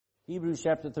Hebrews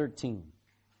chapter 13.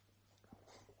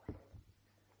 I'm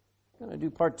going to do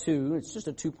part 2. It's just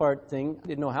a 2-part thing. I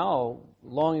didn't know how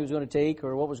long it was going to take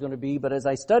or what was going to be, but as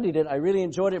I studied it, I really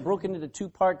enjoyed it. Broken into 2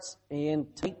 parts,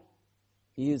 and tonight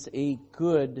is a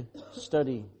good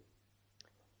study.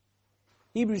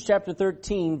 Hebrews chapter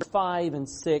 13, 5 and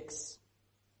 6.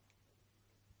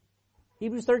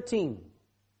 Hebrews 13,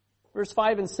 verse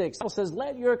 5 and 6. It says,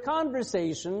 "Let your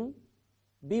conversation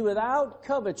be without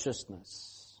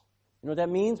covetousness." You know what that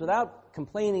means? Without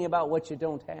complaining about what you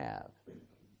don't have.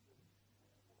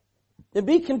 "Then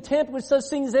be content with such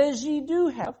things as ye do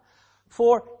have.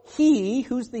 For he,"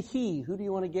 who's the he? Who do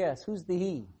you want to guess? Who's the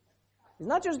he? It's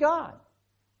not just God.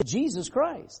 It's Jesus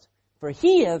Christ. "For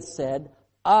he hath said,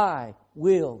 I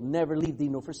will never leave thee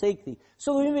nor forsake thee.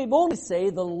 So we may boldly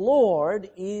say, the Lord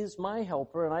is my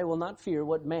helper, and I will not fear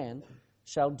what man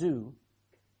shall do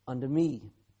unto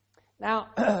me." Now,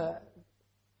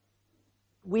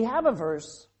 we have a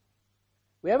verse,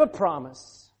 we have a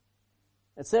promise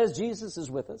that says Jesus is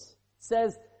with us. It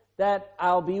says that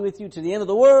I'll be with you to the end of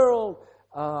the world.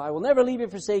 I will never leave you,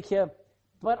 forsake you.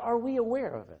 But are we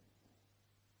aware of it?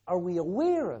 Are we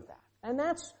aware of that? And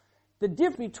that's the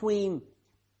difference between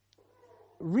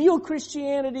real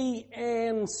Christianity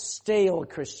and stale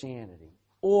Christianity,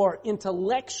 or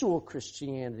intellectual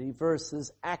Christianity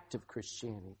versus active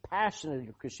Christianity,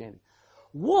 passionate Christianity.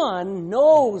 One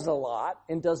knows a lot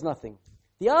and does nothing.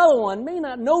 The other one may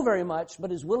not know very much, but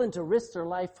is willing to risk their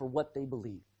life for what they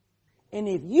believe. And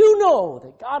if you know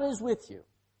that God is with you,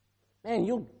 man,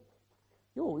 you'll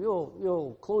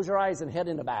close your eyes and head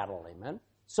into battle, amen?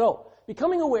 So,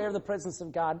 becoming aware of the presence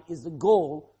of God is the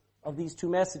goal of these 2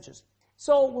 messages.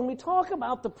 So, when we talk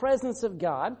about the presence of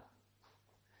God,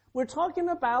 we're talking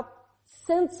about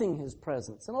sensing His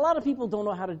presence. And a lot of people don't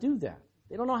know how to do that.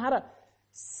 They don't know how to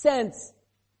sense,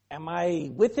 am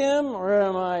I with Him or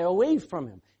am I away from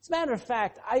Him? As a matter of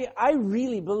fact, I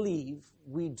really believe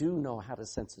we do know how to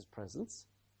sense His presence.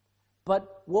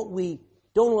 But what we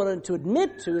don't want to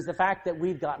admit to is the fact that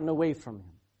we've gotten away from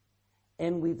Him.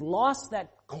 And we've lost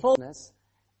that closeness.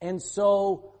 And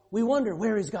so we wonder,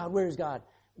 where is God? Where is God?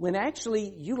 When actually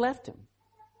you left Him.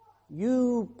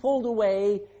 You pulled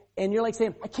away and you're like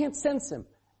saying, I can't sense Him.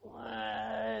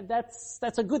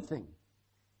 That's a good thing.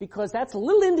 Because that's a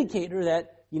little indicator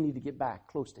that you need to get back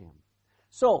close to Him.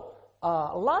 So,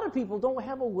 a lot of people don't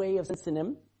have a way of sensing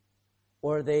Him,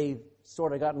 or they've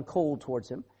sort of gotten cold towards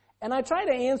Him. And I try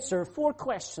to answer 4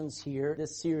 questions here,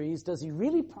 this series. Does He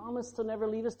really promise to never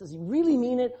leave us? Does He really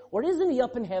mean it? Or isn't He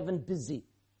up in heaven busy?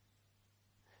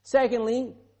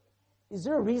 Secondly, is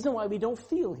there a reason why we don't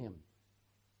feel Him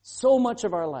so much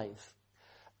of our life?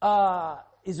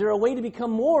 Is there a way to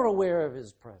become more aware of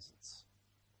His presence?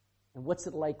 And what's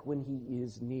it like when He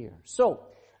is near? So,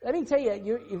 let me tell you,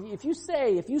 if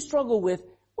you struggle with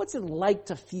what's it like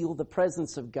to feel the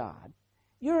presence of God,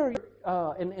 why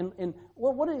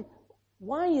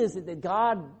is it that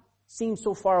God seems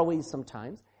so far away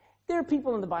sometimes? There are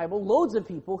people in the Bible, loads of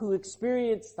people, who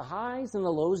experience the highs and the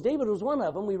lows. David was one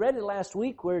of them. We read it last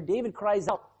week where David cries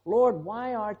out, Lord,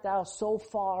 why art thou so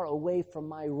far away from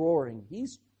my roaring?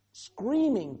 He's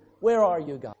screaming, where are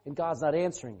you, God? And God's not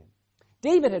answering him.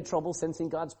 David had trouble sensing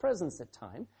God's presence at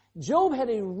times. Job had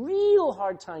a real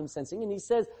hard time sensing, and he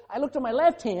says, I looked at my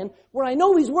left hand where I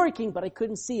know He's working, but I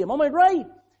couldn't see Him. On my right,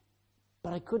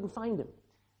 but I couldn't find Him.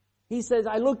 He says,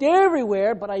 I looked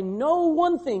everywhere, but I know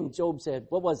one thing, Job said.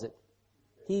 What was it?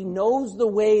 He knows the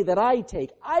way that I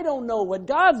take. I don't know what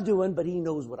God's doing, but He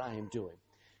knows what I am doing.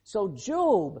 So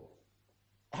Job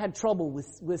had trouble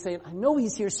with saying, I know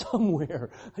He's here somewhere.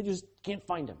 I just can't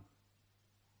find Him.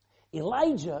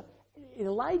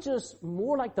 Elijah's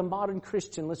more like the modern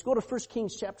Christian. Let's go to 1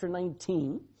 Kings chapter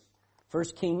 19. 1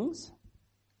 Kings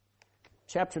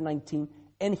chapter 19.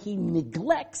 And he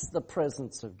neglects the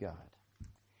presence of God.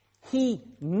 He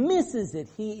misses it.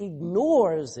 He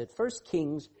ignores it. 1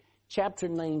 Kings chapter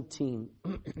 19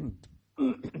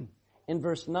 and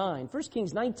verse 9. 1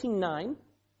 Kings 19:9.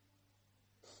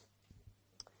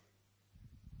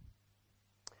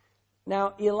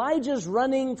 Now, Elijah's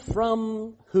running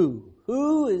from who?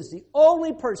 Who is the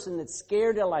only person that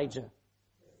scared Elijah?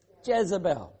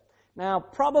 Jezebel. Now,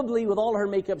 probably with all her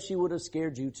makeup, she would have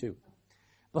scared you too.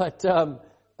 But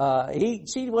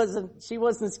she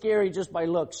wasn't scary just by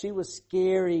looks. She was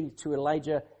scary to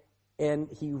Elijah, and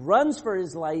he runs for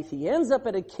his life. He ends up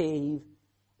at a cave.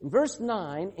 In verse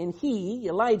 9, and he,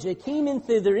 Elijah, came in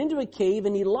thither into a cave,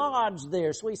 and he lodged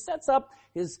there. So he sets up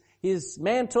his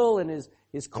mantle and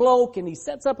his cloak, and he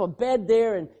sets up a bed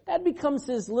there, and that becomes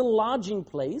his little lodging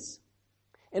place.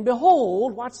 And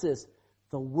behold, watch this,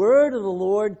 the word of the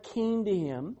Lord came to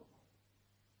him,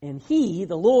 And he,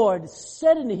 the Lord,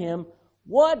 said unto him,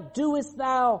 what doest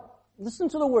thou? Listen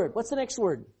to the word. What's the next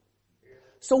word?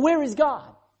 So where is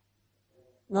God?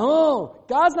 No,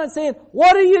 God's not saying,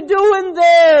 what are you doing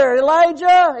there,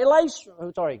 Elijah? Elijah.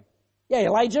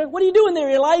 What are you doing there,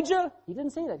 Elijah? He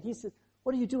didn't say that. He said,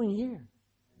 what are you doing here?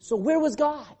 So where was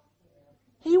God?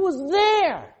 He was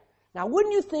there. Now,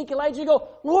 wouldn't you think Elijah go,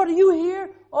 Lord, are you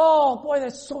here? Oh, boy,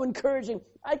 that's so encouraging.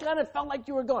 I kind of felt like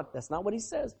you were gone. That's not what he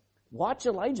says. Watch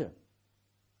Elijah.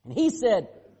 And he said,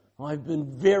 I've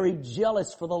been very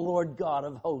jealous for the Lord God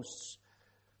of hosts.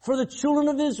 For the children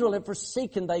of Israel have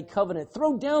forsaken thy covenant.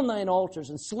 Throw down thine altars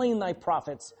and slain thy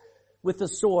prophets with the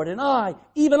sword. And I,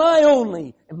 even I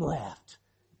only, am left.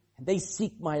 And they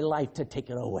seek my life to take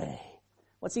it away.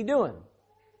 What's he doing?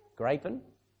 Griping,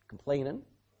 complaining,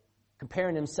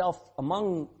 comparing himself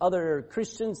among other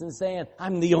Christians and saying,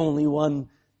 I'm the only one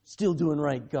still doing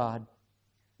right, God.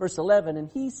 Verse 11, and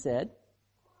he said,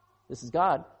 this is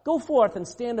God, go forth and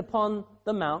stand upon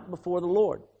the mount before the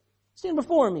Lord. Stand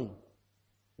before me.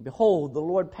 And behold, the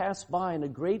Lord passed by, and a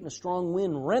great and a strong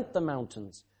wind rent the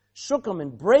mountains, shook them,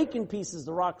 and brake in pieces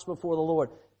the rocks before the Lord.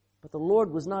 But the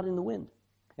Lord was not in the wind.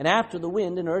 And after the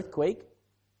wind, an earthquake.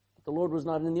 But the Lord was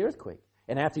not in the earthquake.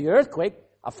 And after the earthquake,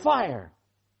 a fire.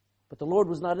 But the Lord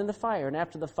was not in the fire. And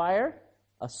after the fire,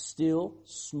 a still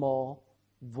small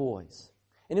voice.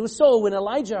 And it was so, when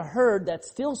Elijah heard that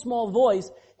still small voice,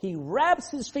 he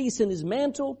wraps his face in his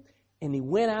mantle, and he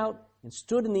went out and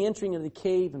stood in the entering of the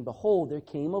cave. And behold, there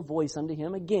came a voice unto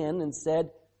him again and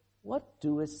said, what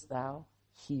doest thou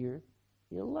here,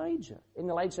 Elijah? And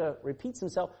Elijah repeats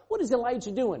himself. What is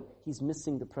Elijah doing? He's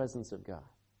missing the presence of God.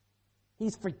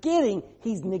 He's forgetting,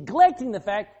 he's neglecting the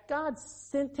fact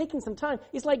God's taking some time.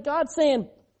 It's like God saying,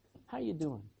 how you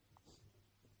doing?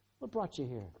 What brought you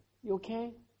here? You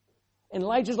okay? And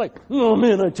Elijah's like, oh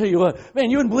man, I tell you what, man,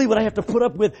 you wouldn't believe what I have to put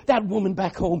up with, that woman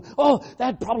back home. Oh,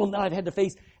 that problem that I've had to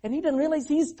face. And he doesn't realize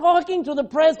he's talking to the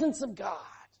presence of God.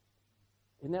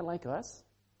 Isn't that like us?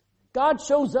 God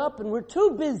shows up and we're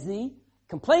too busy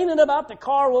complaining about the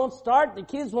car won't start, the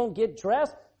kids won't get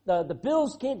dressed, the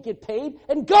bills can't get paid,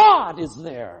 and God is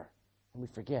there. And we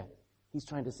forget. He's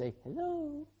trying to say,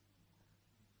 hello.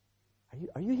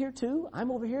 Are you here too?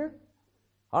 I'm over here?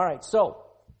 All right, so,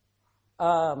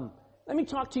 let me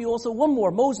talk to you also one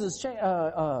more. Moses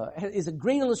is a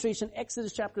great illustration,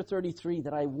 Exodus chapter 33,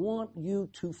 that I want you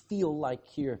to feel like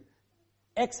here.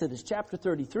 Exodus chapter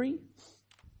 33.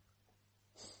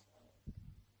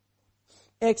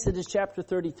 Exodus chapter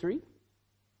 33.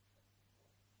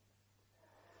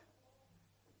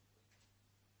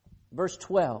 Verse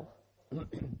 12.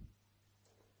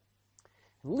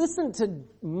 Listen to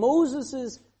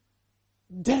Moses'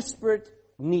 desperate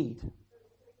need.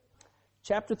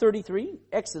 Chapter 33,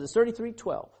 Exodus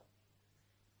 33:12.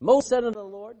 Moses said unto the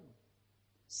Lord,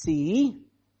 see,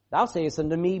 thou sayest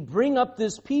unto me, bring up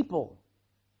this people.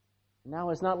 And thou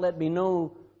hast not let me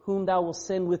know whom thou wilt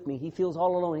send with me. He feels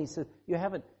all alone. He says, you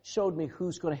haven't showed me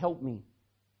who's going to help me.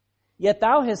 Yet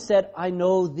thou hast said, I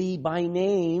know thee by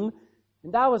name,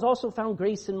 and thou hast also found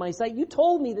grace in my sight. You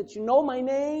told me that you know my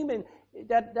name and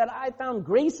that I found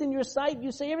grace in your sight.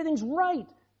 You say everything's right.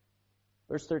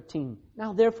 Verse 13,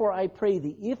 now therefore I pray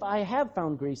thee, if I have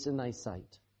found grace in thy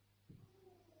sight,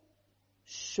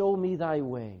 show me thy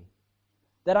way,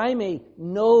 that I may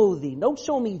know thee. Don't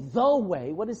show me the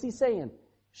way. What is he saying?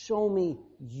 Show me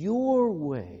your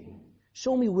way.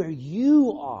 Show me where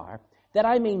you are, that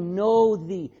I may know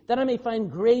thee, that I may find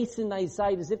grace in thy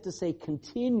sight, as if to say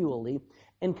continually,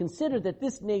 and consider that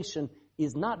this nation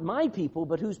is not my people,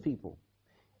 but whose people?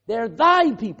 They're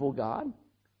thy people, God.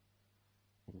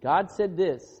 And God said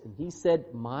this, and he said,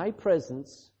 my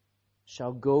presence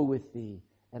shall go with thee,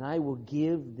 and I will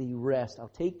give thee rest. I'll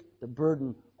take the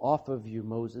burden off of you,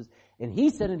 Moses. And he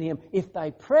said unto him, if thy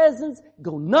presence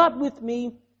go not with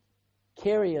me,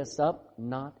 carry us up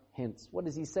not hence. What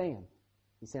is he saying?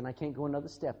 He's saying, I can't go another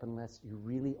step unless you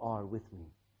really are with me.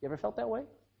 You ever felt that way?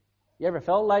 You ever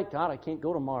felt like, God, I can't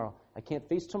go tomorrow. I can't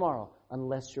face tomorrow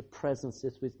unless your presence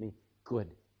is with me. Good,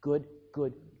 good,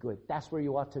 good, good. That's where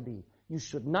you ought to be. You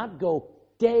should not go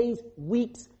days,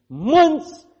 weeks,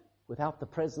 months without the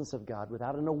presence of God,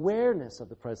 without an awareness of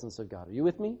the presence of God. Are you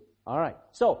with me? All right.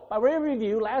 So, by way of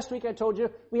review, last week I told you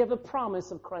we have a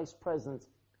promise of Christ's presence.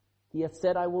 He hath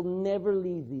said, I will never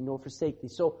leave thee nor forsake thee.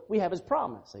 So, we have his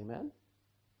promise. Amen?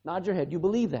 Nod your head. You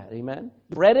believe that. Amen?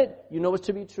 You read it. You know it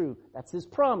to be true. That's his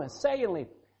promise. Secondly,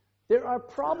 there are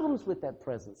problems with that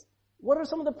presence. What are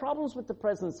some of the problems with the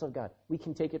presence of God? We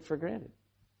can take it for granted.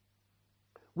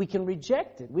 We can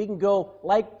reject it. We can go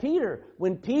like Peter.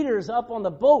 When Peter's up on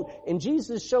the boat and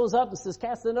Jesus shows up and says,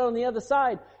 cast the net on the other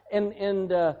side, and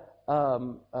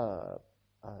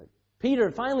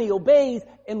Peter finally obeys,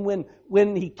 and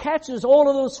when he catches all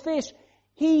of those fish,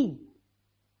 he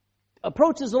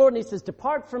approaches the Lord and he says,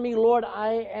 depart from me, Lord,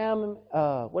 I am,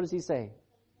 what does he say?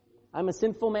 I'm a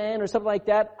sinful man or something like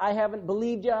that. I haven't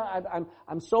believed you.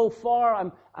 I'm so far.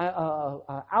 I'm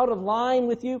out of line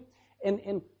with you.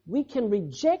 And we can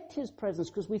reject his presence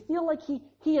because we feel like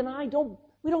he and I don't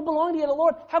belong together.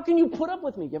 Lord, how can you put up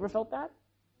with me? You ever felt that?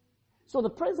 So the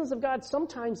presence of God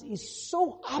sometimes is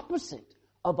so opposite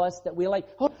of us that we're like,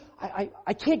 oh,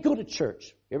 I can't go to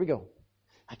church. Here we go.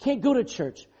 I can't go to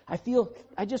church.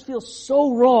 I just feel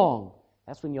so wrong.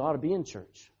 That's when you ought to be in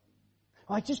church.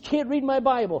 Oh, I just can't read my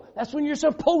Bible. That's when you're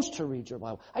supposed to read your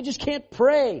Bible. I just can't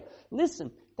pray.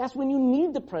 Listen, that's when you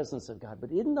need the presence of God.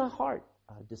 But in the heart,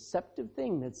 a deceptive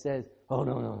thing that says, oh,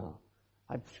 no.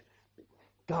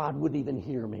 God wouldn't even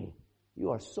hear me.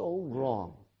 You are so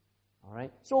wrong. All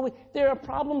right? So there are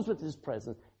problems with his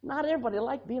presence. Not everybody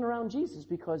liked being around Jesus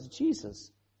because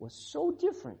Jesus was so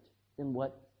different than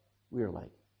what we're like.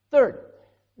 Third,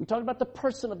 we talked about the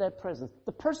person of that presence.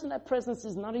 The person of that presence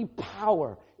is not a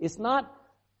power. It's not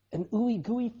an ooey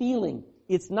gooey feeling.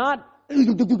 It's not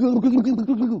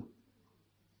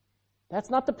that's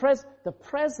not the presence. The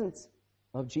presence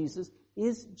of Jesus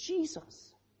is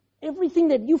Jesus. Everything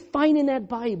that you find in that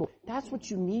Bible, that's what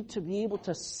you need to be able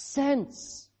to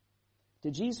sense.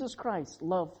 Did Jesus Christ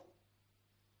love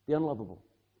the unlovable?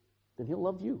 Then he'll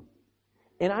love you.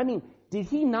 And I mean, did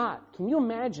he not? Can you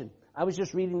imagine? I was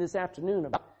just reading this afternoon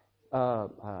about,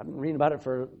 I've been reading about it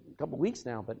for a couple of weeks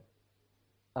now, but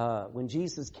when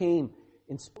Jesus came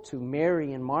and spoke to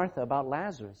Mary and Martha about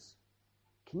Lazarus,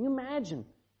 can you imagine?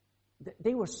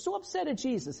 They were so upset at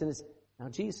Jesus. And now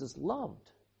Jesus loved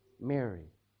Mary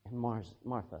and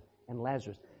Martha and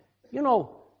Lazarus. You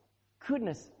know,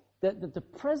 goodness, the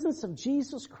presence of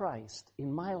Jesus Christ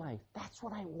in my life, that's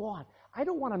what I want. I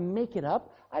don't want to make it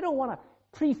up. I don't want to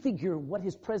prefigure what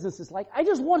his presence is like. I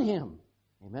just want him.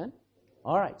 Amen?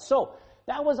 All right, so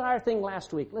that was our thing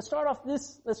last week. Let's start off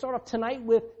tonight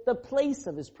with the place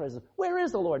of his presence. Where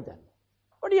is the Lord then?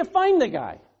 Where do you find the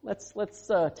guy? Let's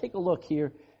take a look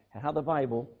here at how the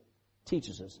Bible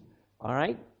teaches us. All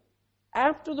right?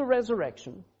 After the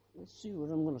resurrection, let's see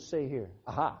what I'm going to say here.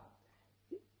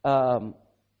 After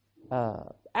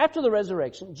the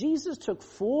resurrection, Jesus took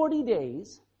 40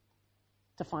 days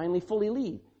to finally fully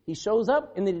leave. He shows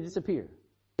up and then he disappears.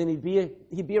 Then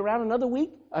he'd be around another week.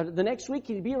 The next week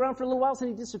he'd be around for a little while, then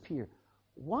he'd disappear.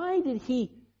 Why did he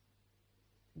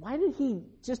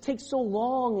just take so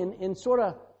long and sort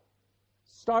of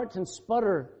start and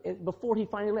sputter before he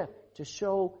finally left? To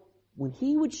show, when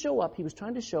he would show up, he was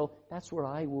trying to show, that's where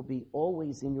I will be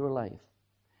always in your life.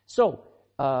 So,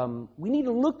 we need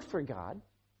to look for God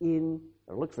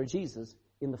look for Jesus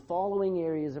in the following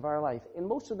areas of our life. And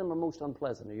most of them are most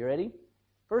unpleasant. Are you ready?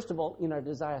 First of all, in our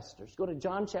disasters. Go to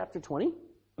John chapter 20.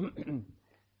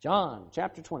 John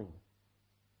chapter 20.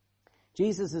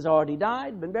 Jesus has already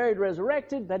died, been buried,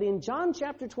 resurrected, but in John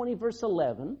chapter 20, verse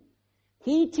 11,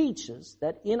 he teaches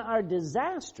that in our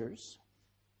disasters,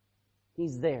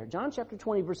 he's there. John chapter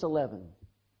 20, verse 11.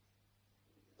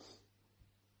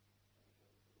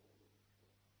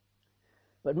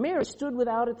 But Mary stood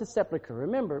without at the sepulchre.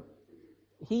 Remember,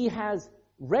 he has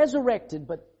resurrected,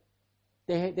 but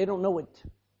they don't know it.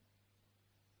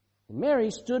 And Mary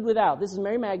stood without. This is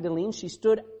Mary Magdalene. She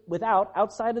stood without,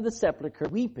 outside of the sepulchre,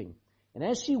 weeping. And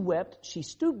as she wept, she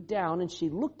stooped down and she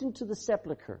looked into the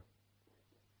sepulchre.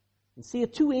 And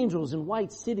seeth two angels in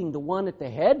white sitting, the one at the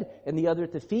head and the other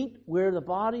at the feet, where the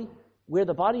body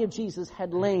of Jesus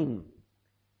had lain.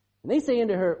 And they say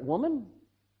unto her, Woman,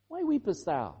 why weepest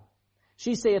thou?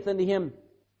 She saith unto him,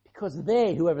 Because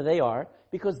they, whoever they are,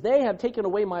 because they have taken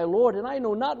away my Lord, and I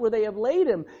know not where they have laid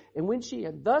him. And when she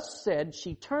had thus said,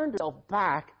 she turned herself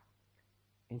back,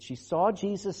 and she saw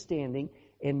Jesus standing,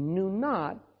 and knew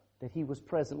not that he was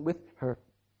present with her.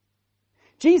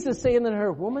 Jesus saying unto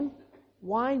her, Woman,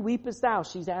 why weepest thou?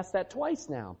 She's asked that twice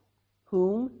now.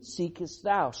 Whom seekest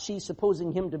thou? She,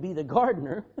 supposing him to be the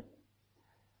gardener,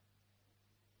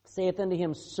 saith unto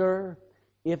him, Sir,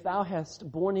 if thou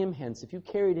hast borne him hence, if you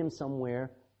carried him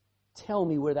somewhere, tell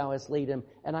me where thou hast laid him,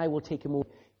 and I will take him away.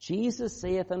 Jesus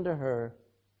saith unto her,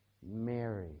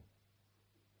 Mary.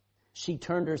 She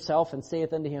turned herself and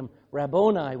saith unto him,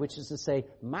 Rabboni, which is to say,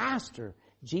 Master.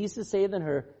 Jesus saith unto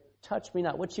her, Touch me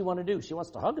not. What's she want to do? She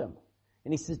wants to hug him.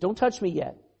 And he says, Don't touch me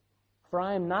yet, for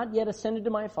I am not yet ascended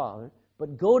to my Father,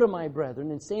 but go to my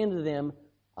brethren and say unto them,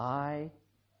 I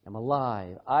am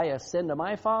alive. I ascend to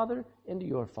my Father and to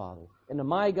your Father, and to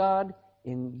my God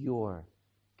and your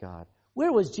God.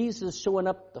 Where was Jesus showing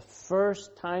up the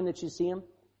first time that you see him?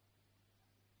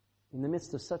 In the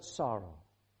midst of such sorrow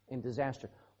and disaster.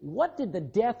 What did the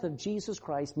death of Jesus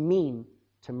Christ mean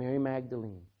to Mary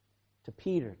Magdalene, to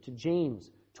Peter, to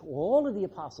James, to all of the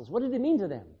apostles? What did it mean to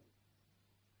them?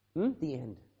 The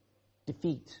end.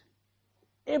 Defeat.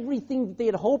 Everything that they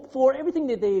had hoped for, everything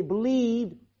that they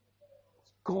believed,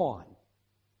 is gone.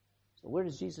 So where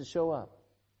does Jesus show up?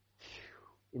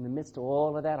 In the midst of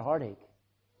all of that heartache.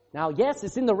 Now, yes,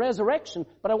 it's in the resurrection,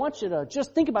 but I want you to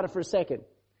just think about it for a second.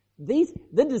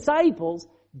 The disciples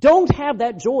don't have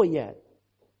that joy yet.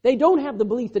 They don't have the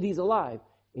belief that he's alive.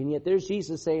 And yet there's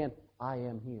Jesus saying, I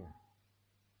am here.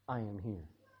 I am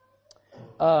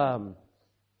here.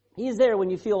 He's there when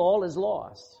you feel all is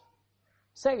lost.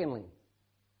 Secondly,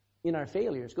 in our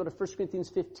failures, go to 1 Corinthians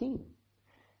 15.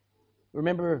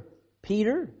 Remember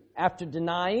Peter, after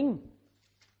denying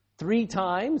 3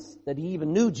 times that he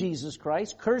even knew Jesus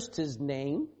Christ, cursed his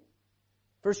name.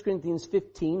 1 Corinthians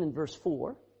 15 and verse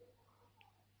 4.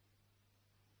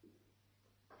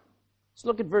 Let's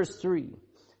look at verse 3.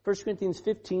 1 Corinthians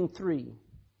 15:3.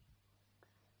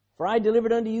 For I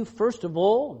delivered unto you first of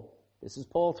all, this is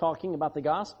Paul talking about the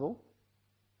gospel.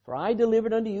 For I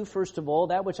delivered unto you first of all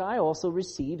that which I also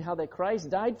received, how that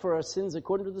Christ died for our sins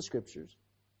according to the Scriptures.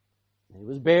 And he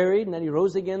was buried, and then he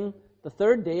rose again the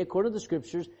 3rd day according to the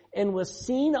Scriptures, and was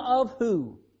seen of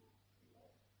who?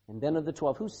 And then of the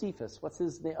 12. Who's Cephas? What's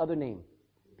his other name?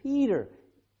 Peter.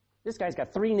 This guy's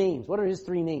got 3 names. What are his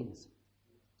 3 names?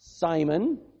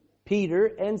 Simon, Peter,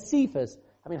 and Cephas.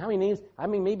 I mean, how many names? I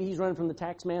mean, maybe he's running from the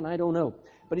tax man. I don't know.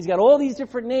 But he's got all these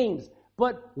different names.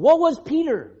 But what was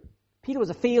Peter? Peter was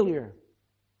a failure.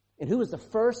 And who was the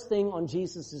first thing on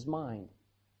Jesus' mind?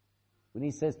 When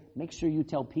he says, make sure you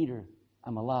tell Peter,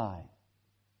 I'm alive.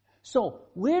 So,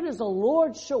 where does the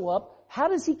Lord show up? How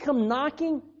does he come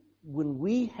knocking? When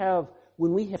we have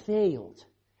failed.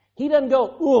 He doesn't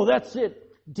go, oh, that's it.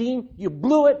 Dean, you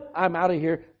blew it. I'm out of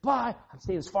here. Bye. I'm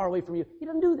staying as far away from you. He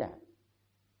doesn't do that.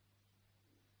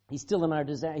 He's still in our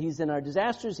he's in our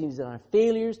disasters. He's in our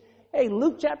failures. Hey,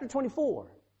 Luke chapter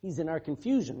 24. He's in our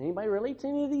confusion. Anybody relate to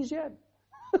any of these yet?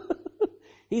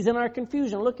 He's in our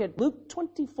confusion. Look at Luke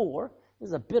 24. This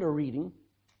is a bit of reading.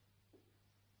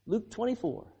 Luke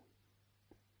 24.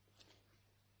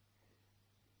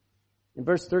 In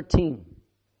verse 13.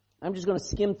 I'm just going to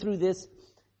skim through this.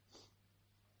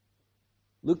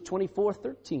 Luke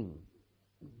 24:13.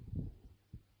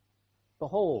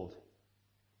 Behold,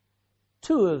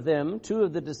 2 of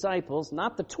the disciples,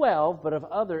 not the 12, but of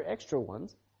other extra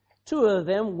ones, 2 of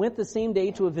them went the same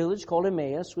day to a village called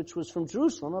Emmaus, which was from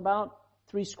Jerusalem about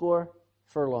 80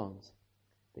 furlongs.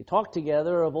 They talked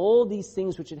together of all these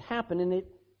things which had happened, and it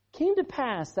came to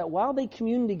pass that while they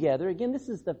communed together, again, this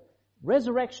is the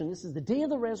resurrection, this is the day of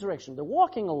the resurrection, they're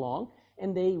walking along,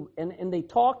 and they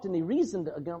talked and they reasoned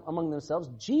among themselves.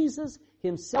 Jesus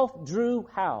himself drew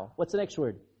how? What's the next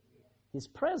word? His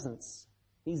presence.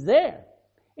 He's there.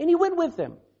 And he went with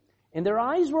them. And their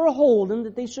eyes were holden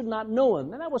that they should not know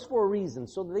him. And that was for a reason,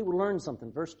 so that they would learn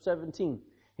something. Verse 17.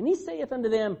 And he saith unto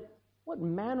them, what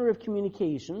manner of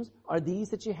communications are these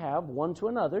that ye have one to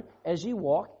another as ye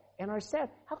walk and are sad?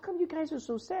 How come you guys are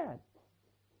so sad?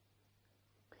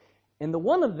 And the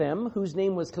one of them, whose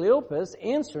name was Cleopas,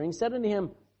 answering, said unto him,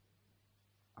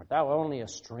 art thou only a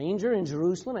stranger in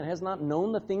Jerusalem, and hast not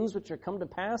known the things which are come to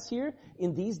pass here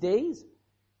in these days?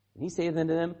 And he saith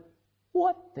unto them,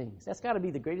 what things? That's got to be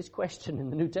the greatest question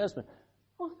in the New Testament.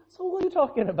 Well, so what are you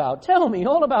talking about? Tell me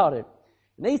all about it.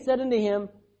 And they said unto him,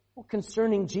 well,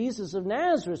 concerning Jesus of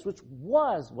Nazareth, which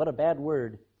was, what a bad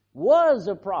word, was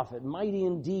a prophet, mighty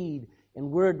in deed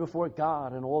and word before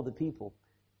God and all the people.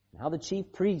 And how the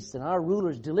chief priests and our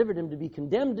rulers delivered him to be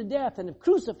condemned to death and have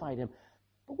crucified him.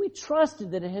 But we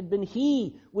trusted that it had been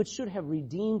he which should have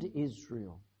redeemed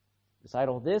Israel. Beside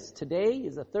all this, today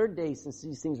is the 3rd day since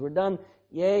these things were done.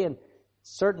 Yea, and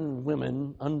certain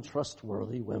women,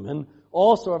 untrustworthy women,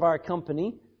 also of our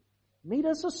company, made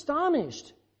us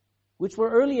astonished, which were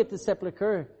early at the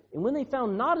sepulchre. And when they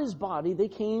found not his body, they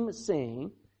came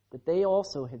saying that they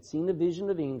also had seen a vision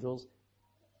of angels,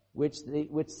 which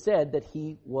said that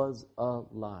he was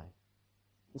alive.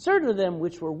 And certain of them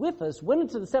which were with us went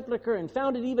into the sepulchre and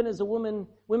found it even as the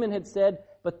women had said,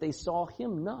 but they saw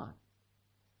him not.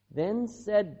 Then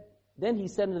he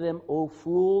said unto them, O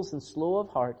fools and slow of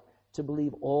heart, to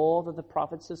believe all that the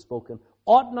prophets have spoken,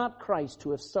 ought not Christ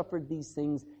to have suffered these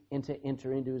things and to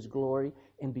enter into his glory?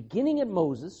 And beginning at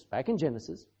Moses, back in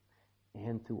Genesis,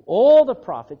 and through all the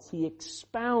prophets, he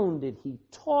expounded, he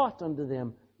taught unto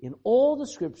them in all the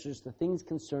Scriptures the things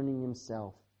concerning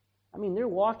himself. I mean, they're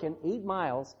walking 8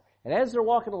 miles, and as they're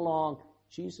walking along,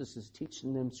 Jesus is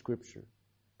teaching them Scripture.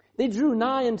 They drew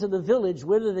nigh unto the village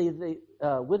whither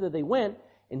they went,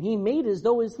 and he made as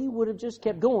though as he would have just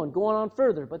kept going on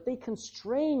further. But they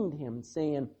constrained him,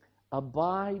 saying,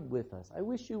 abide with us. I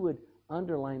wish you would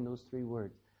underline those 3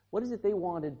 words. What is it they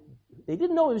wanted? They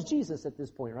didn't know it was Jesus at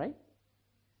this point, right?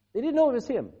 They didn't know it was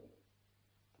him.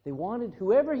 They wanted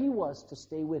whoever he was to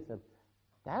stay with them.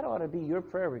 That ought to be your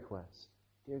prayer request.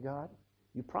 Dear God,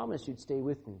 you promised you'd stay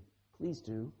with me. Please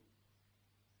do.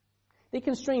 They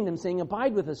constrained him, saying,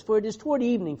 abide with us, for it is toward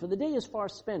evening, for the day is far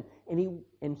spent. And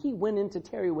he went in to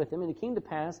tarry with them, and it came to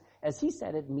pass, as he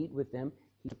sat at meat with them,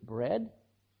 he took bread,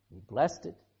 he blessed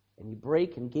it, and he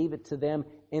brake and gave it to them,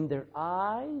 and their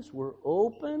eyes were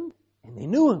opened, and they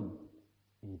knew him,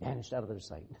 and he vanished out of their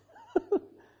sight.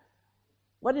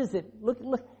 What is it? Look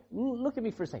at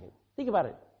me for a second. Think about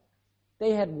it.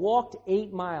 They had walked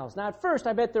 8 miles. Now, at first,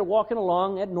 I bet they're walking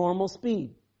along at normal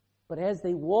speed. But as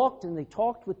they walked and they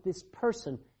talked with this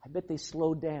person, I bet they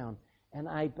slowed down. And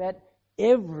I bet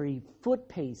every foot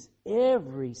pace,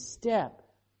 every step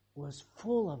was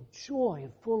full of joy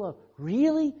and full of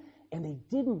really, and they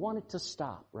didn't want it to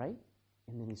stop, right?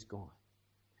 And then he's gone.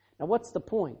 Now, what's the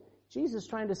point? Jesus is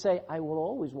trying to say, I will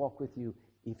always walk with you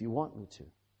if you want me to.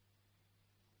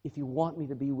 If you want me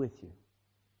to be with you.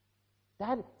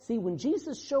 See, when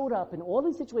Jesus showed up in all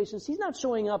these situations, he's not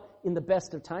showing up in the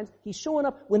best of times. He's showing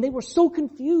up when they were so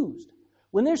confused.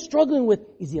 When they're struggling with,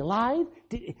 is he alive?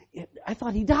 I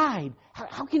thought he died.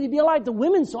 How can he be alive? The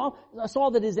women saw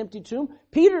that his empty tomb.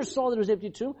 Peter saw that it was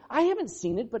empty tomb. I haven't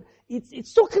seen it, but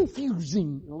it's so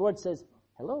confusing. And the Lord says,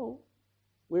 hello,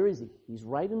 where is he? He's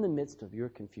right in the midst of your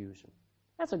confusion.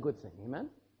 That's a good thing, amen?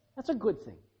 That's a good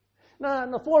thing. Now,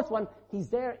 and the 4th one, he's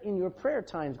there in your prayer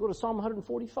times. Go to Psalm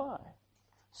 145.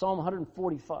 Psalm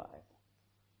 145.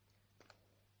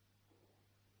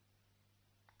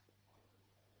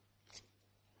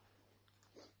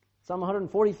 Psalm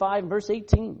 145, verse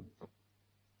 18.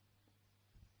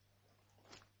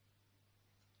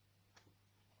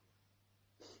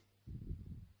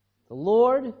 The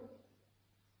Lord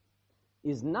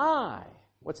is nigh.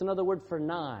 What's another word for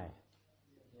nigh?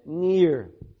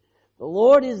 Near. The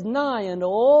Lord is nigh unto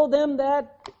all them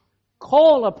that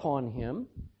call upon him,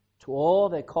 to all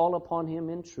that call upon him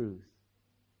in truth.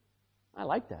 I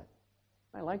like that.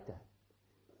 I like that.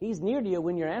 He's near to you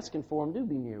when you're asking for him to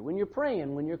be near. When you're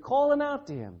praying, when you're calling out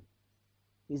to him.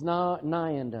 He's nigh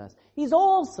unto us. He's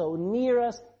also near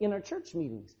us in our church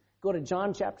meetings. Go to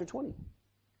John chapter 20.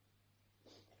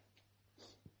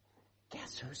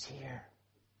 Guess who's here?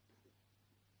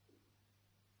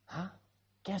 Huh?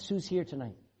 Guess who's here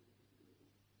tonight?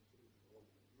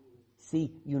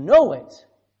 See, you know it.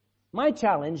 My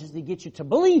challenge is to get you to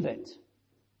believe it.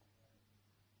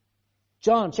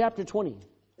 John chapter 20.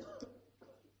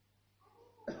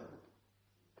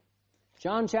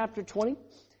 John chapter 20,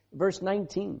 verse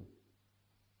 19.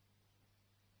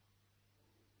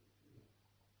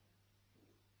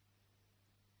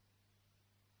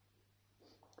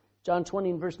 John 20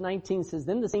 and verse 19 says,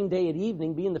 Then the same day at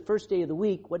evening, being the first day of the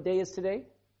week, what day is today?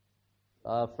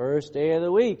 First day of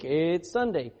the week. It's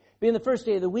Sunday. Being the first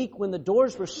day of the week, when the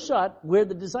doors were shut, where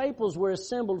the disciples were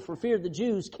assembled for fear of the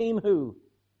Jews, came who?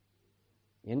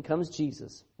 In comes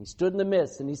Jesus. He stood in the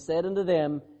midst, and he said unto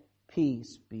them,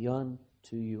 Peace be unto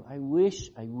you. I wish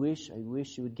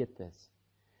you would get this.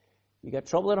 You got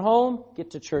trouble at home?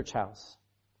 Get to church house,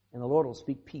 and the Lord will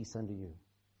speak peace unto you.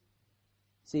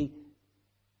 See,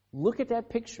 look at that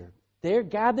picture. They're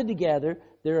gathered together.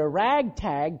 They're a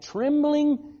ragtag,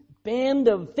 trembling band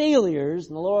of failures,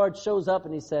 and the Lord shows up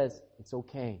and he says, It's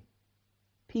okay.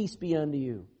 Peace be unto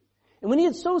you. And when he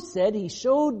had so said, he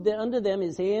showed unto them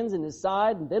his hands and his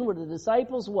side, and then were the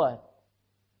disciples what?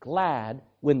 Glad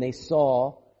when they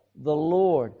saw the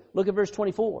Lord. Look at verse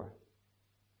 24.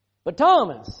 But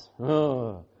Thomas,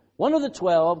 one of the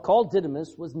 12, called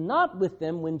Didymus, was not with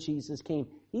them when Jesus came.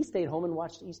 He stayed home and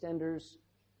watched EastEnders,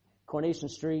 Coronation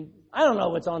Street. I don't know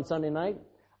what's on Sunday night.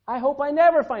 I hope I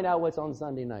never find out what's on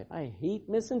Sunday night. I hate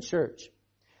missing church.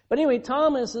 But anyway,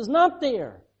 Thomas is not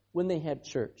there when they had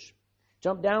church.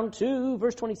 Jump down to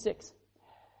verse 26.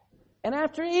 And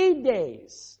after 8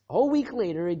 days, a whole week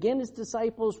later, again his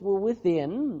disciples were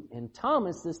within, and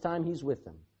Thomas, this time, he's with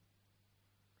them.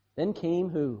 Then came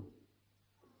who?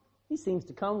 He seems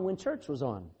to come when church was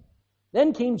on.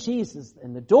 Then came Jesus,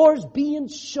 and the doors being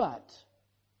shut.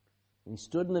 And he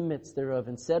stood in the midst thereof,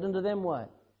 and said unto them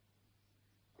what?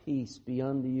 Peace be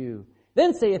unto you.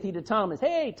 Then saith he to Thomas,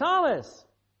 Hey, Thomas,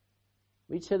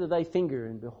 reach hither thy finger,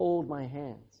 and behold my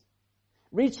hands.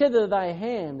 Reach hither thy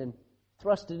hand and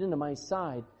thrust it into my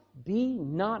side. Be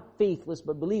not faithless,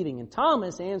 but believing. And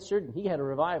Thomas answered, and he had a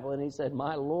revival, and he said,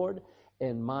 my Lord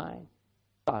and my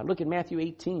God. Look at Matthew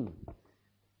 18.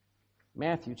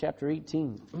 Matthew chapter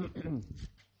 18.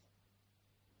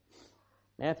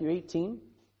 Matthew 18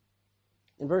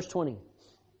 and verse 20.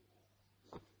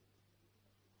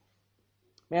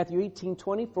 Matthew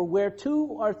 18:20. For where two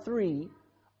or three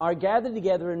are gathered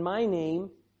together in my name,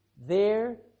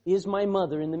 there is my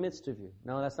mother in the midst of you.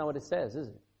 No, that's not what it says, is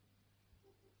it?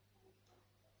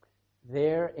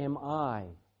 There am I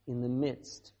in the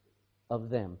midst of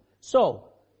them. So,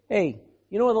 hey,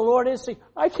 you know what the Lord is saying?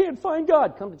 I can't find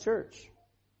God. Come to church.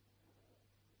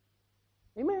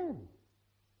 Amen.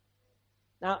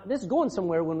 Now, this is going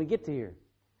somewhere when we get to here.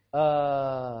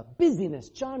 Busyness.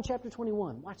 John chapter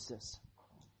 21. Watch this.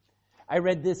 I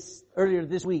read this earlier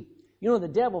this week. You know, the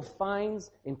devil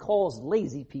finds and calls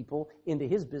lazy people into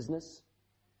his business.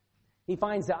 He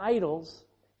finds the idols.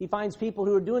 He finds people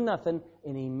who are doing nothing,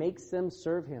 and he makes them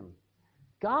serve him.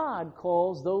 God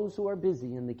calls those who are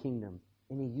busy in the kingdom,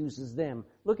 and he uses them.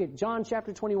 Look at John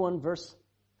chapter 21, verse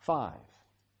 5.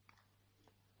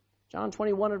 John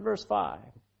 21 and verse 5.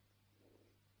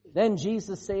 Then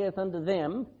Jesus saith unto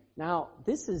them, now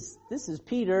this is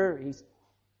Peter, he's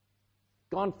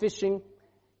gone fishing,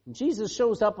 and Jesus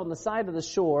shows up on the side of the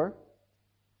shore,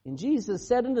 and Jesus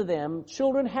said unto them,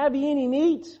 children, have ye any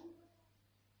meat?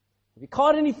 Have you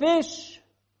caught any fish?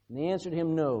 And they answered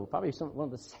him, no. Probably one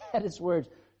of the saddest words,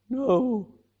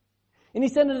 no. And he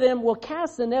said unto them, well,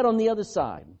 cast the net on the other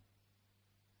side.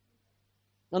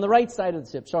 On the right side of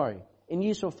the ship, and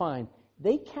ye shall find.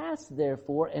 They cast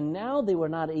therefore, and now they were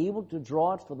not able to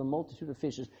draw it for the multitude of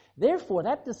fishes. Therefore,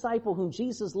 that disciple whom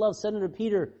Jesus loved said unto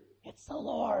Peter, it's the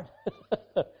Lord.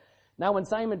 Now when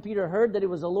Simon Peter heard that it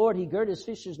was the Lord, he girt his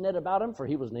fisher's net about him, for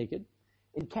he was naked,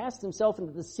 and cast himself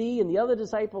into the sea. And the other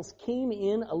disciples came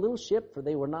in a little ship, for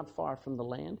they were not far from the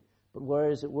land, but were,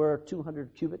 as it were,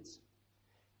 200 cubits,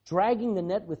 dragging the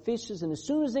net with fishes. And as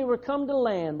soon as they were come to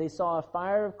land, they saw a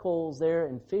fire of coals there,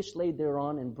 and fish laid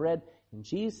thereon, and bread. And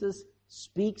Jesus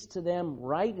speaks to them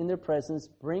right in their presence,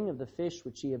 bring of the fish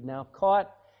which ye have now caught.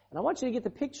 And I want you to get the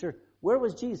picture. Where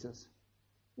was Jesus?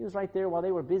 He was right there while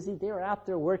they were busy. They were out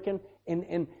there working,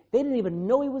 and they didn't even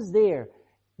know he was there.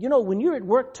 You know, when you're at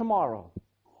work tomorrow,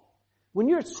 when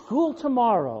you're at school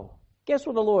tomorrow, guess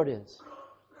where the Lord is?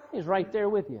 He's right there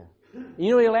with you. And you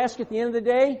know what he'll ask you at the end of the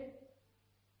day?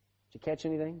 Did you catch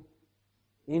anything?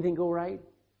 Anything go right?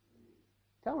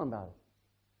 Tell him about it.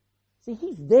 See,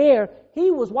 he's there. He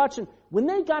was watching. When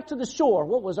they got to the shore,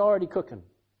 what was already cooking?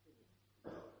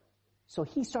 So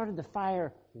he started the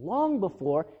fire long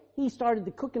before. He started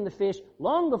the cooking the fish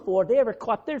long before they ever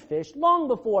caught their fish, long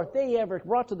before they ever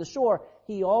brought to the shore.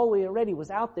 He already was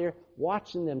out there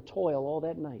watching them toil all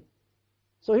that night.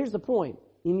 So here's the point.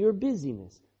 In your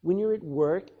busyness, when you're at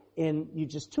work and you're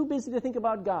just too busy to think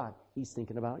about God, he's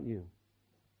thinking about you.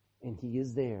 And he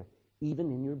is there, even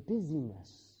in your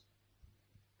busyness.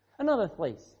 Another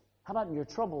place. How about in your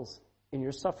troubles and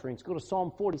your sufferings? Go to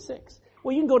Psalm 46.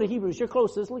 Well, you can go to Hebrews. You're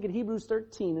closest. Look at Hebrews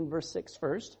 13 and verse 6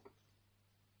 first.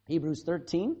 Hebrews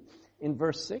 13 in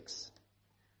verse 6.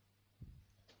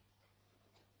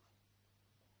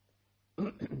 We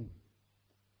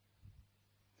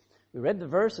read the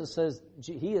verse. It says,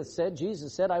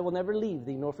 Jesus said, I will never leave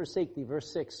thee nor forsake thee.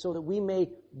 Verse 6. So that we may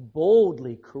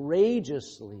boldly,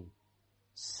 courageously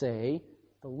say,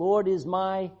 the Lord is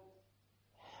my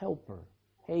helper.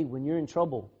 Hey, when you're in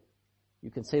trouble, you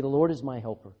can say, the Lord is my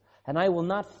helper. And I will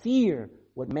not fear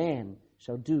what man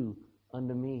shall do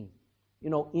unto me. You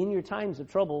know, in your times of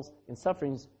troubles and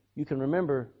sufferings, you can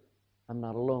remember, I'm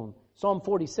not alone. Psalm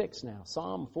 46 now.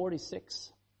 Psalm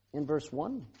 46 in verse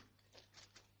 1.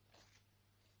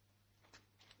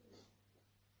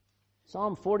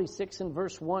 Psalm 46 in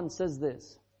verse 1 says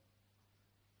this.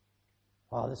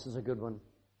 Oh, this is a good one.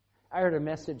 I heard a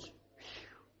message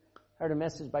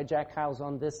by Jack Hyles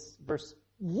on this verse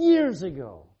years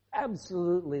ago.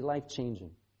 Absolutely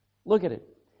life-changing. Look at it.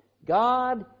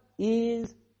 God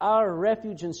is our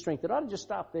refuge and strength. It ought to just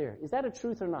stop there. Is that a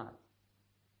truth or not?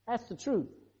 That's the truth.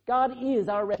 God is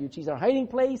our refuge. He's our hiding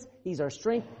place. He's our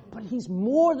strength. But he's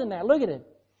more than that. Look at it.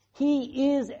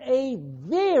 He is a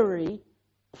very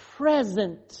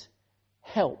present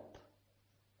help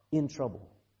in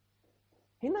trouble.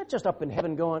 He's not just up in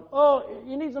heaven going, oh,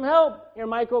 you need some help. Here,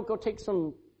 Michael, go take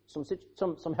some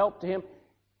help to him.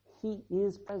 He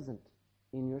is present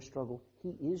in your struggle. He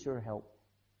is your help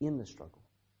in the struggle,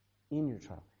 in your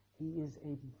trial. He is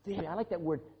I like that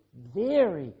word,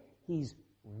 very. He's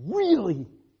really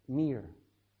near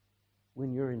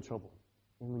when you're in trouble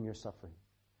and when you're suffering.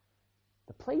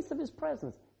 The place of His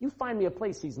presence. You find me a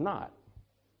place He's not.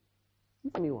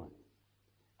 You find me one.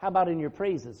 How about in your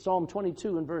praises? Psalm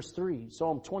 22 and verse 3.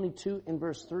 Psalm 22 and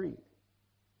verse 3.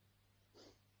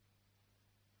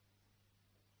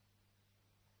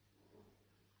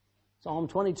 Psalm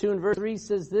 22 and verse 3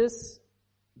 says this.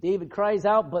 David cries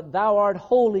out, "But thou art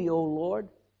holy, O Lord,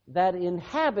 that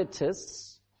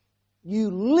inhabitest,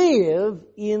 you live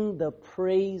in the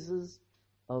praises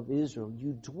of Israel."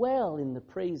 You dwell in the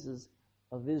praises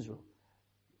of Israel.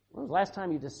 When was the last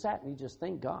time you just sat and you just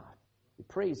thanked God? You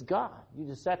praised God. You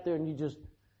just sat there and you just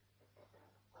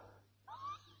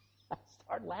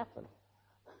start laughing.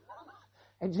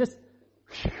 And just,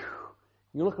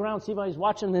 you look around, see if anybody's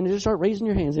watching, and then you just start raising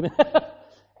your hands.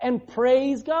 And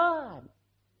praise God.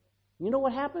 You know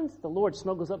what happens? The Lord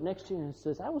snuggles up next to you and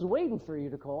says, "I was waiting for you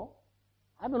to call.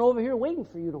 I've been over here waiting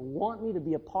for you to want me to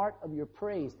be a part of your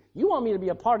praise. You want me to be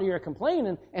a part of your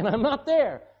complaining, and I'm not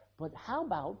there. But how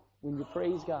about when you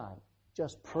praise God?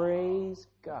 Just praise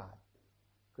God.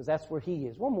 Because that's where He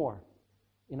is. One more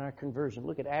in our conversion.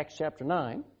 Look at Acts chapter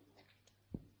 9.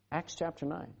 Acts chapter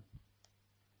 9.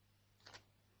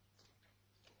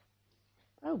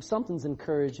 I hope something's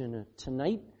encouraging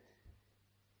tonight.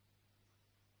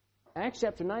 Acts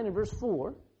chapter 9 and verse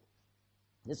 4.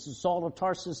 This is Saul of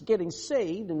Tarsus getting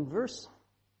saved in verse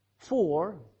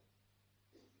 4.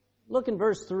 Look in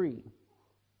verse 3.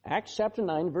 Acts chapter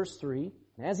 9, verse 3.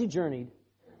 As he journeyed,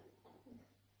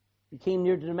 he came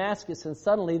near to Damascus, and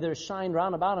suddenly there shined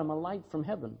round about him a light from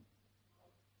heaven.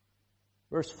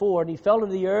 Verse 4, "And he fell to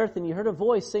the earth, and he heard a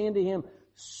voice saying to him,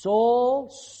 Saul,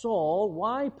 Saul,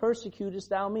 why persecutest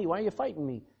thou me? Why are you fighting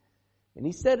me? And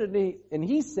he said,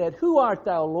 Who art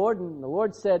thou, Lord? And the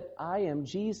Lord said, I am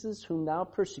Jesus whom thou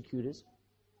persecutest.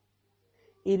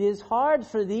 It is hard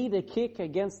for thee to kick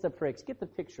against the pricks." Get the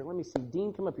picture. Let me see.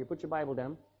 Dean, come up here. Put your Bible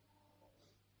down.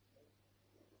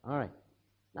 All right.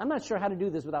 I'm not sure how to do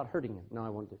this without hurting him. No, I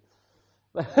won't do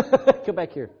it. Come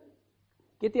back here.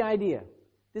 Get the idea.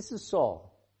 This is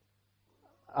Saul.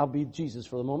 I'll be Jesus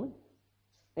for the moment.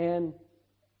 And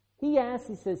he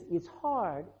says, it's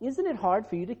hard. Isn't it hard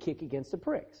for you to kick against the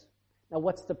pricks? Now,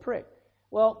 what's the prick?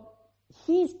 Well,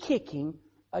 he's kicking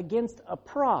against a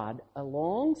prod, a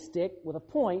long stick with a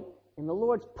point, and the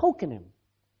Lord's poking him.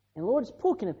 And the Lord's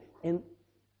poking him, and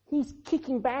he's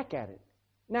kicking back at it.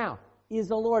 Now, is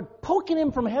the Lord poking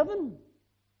him from heaven?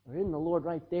 Or isn't the Lord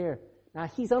right there? Now,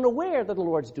 he's unaware that the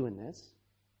Lord's doing this.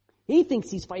 He thinks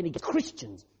he's fighting against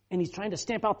Christians, and he's trying to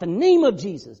stamp out the name of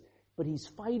Jesus. But he's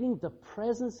fighting the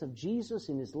presence of Jesus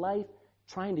in his life,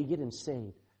 trying to get him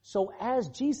saved. So as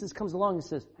Jesus comes along and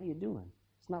says, how you doing?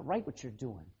 It's not right what you're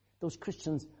doing. Those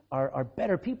Christians are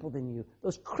better people than you.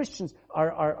 Those Christians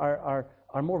are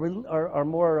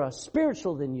more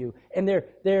spiritual than you, and they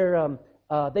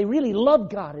really love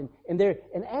God. And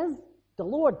as the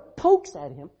Lord pokes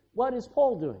at him, what is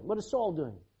Paul doing? What is Saul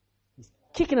doing? He's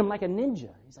kicking him like a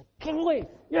ninja. He's like, get away!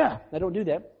 Yeah, I don't do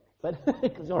that, but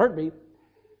because it'll hurt me.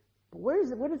 But where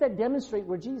does that demonstrate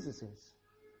where Jesus is?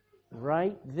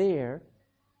 Right there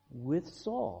with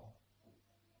Saul.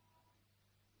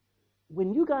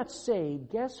 When you got saved,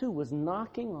 guess who was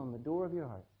knocking on the door of your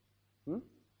heart? The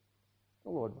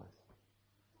Lord was.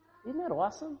 Isn't that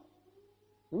awesome?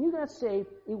 When you got saved,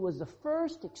 it was the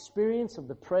first experience of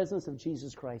the presence of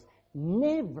Jesus Christ.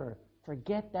 Never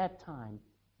forget that time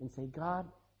and say, God,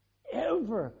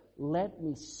 ever let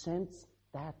me sense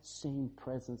that same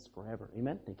presence forever.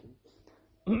 Amen? Thank you.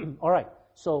 All right.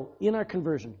 So, in our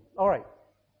conversion. All right.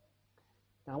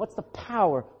 Now, what's the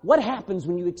power? What happens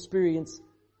when you experience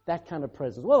that kind of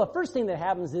presence? Well, the first thing that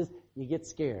happens is you get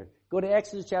scared. Go to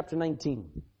Exodus chapter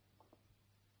 19.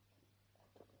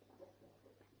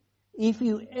 If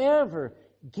you ever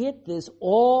get this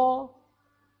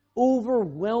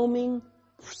all-overwhelming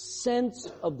sense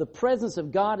of the presence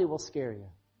of God, it will scare you.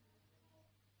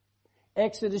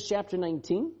 Exodus chapter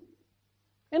 19,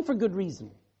 and for good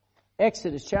reason.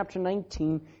 Exodus chapter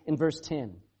 19 and verse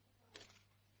 10.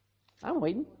 I'm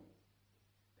waiting.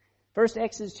 First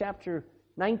Exodus chapter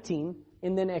 19,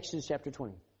 and then Exodus chapter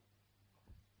 20.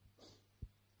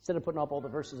 Instead of putting up all the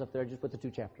verses up there, I just put the two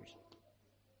chapters.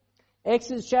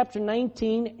 Exodus chapter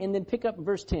 19, and then pick up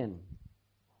verse 10. And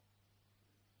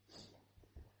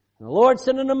the Lord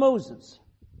said unto Moses,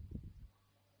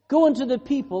 Go unto the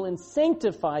people and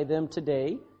sanctify them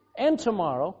today and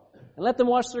tomorrow, and let them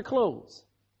wash their clothes.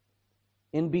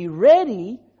 And be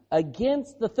ready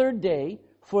against the third day,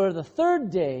 for the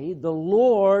third day the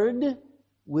Lord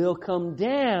will come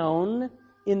down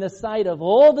in the sight of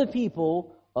all the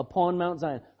people upon Mount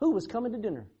Zion. Who was coming to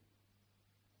dinner?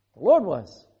 The Lord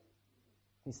was.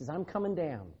 He says, I'm coming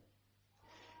down.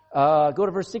 Go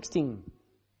to verse 16.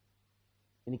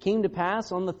 And it came to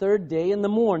pass on the third day in the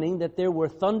morning that there were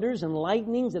thunders and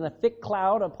lightnings and a thick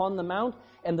cloud upon the mount,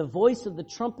 and the voice of the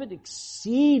trumpet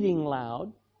exceeding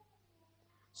loud,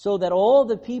 so that all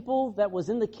the people that was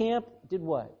in the camp did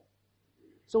what?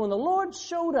 So when the Lord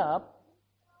showed up,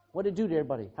 what did it do to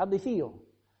everybody? How'd they feel?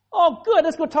 Oh, good,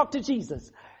 let's go talk to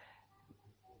Jesus.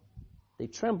 They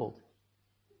trembled.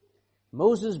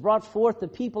 Moses brought forth the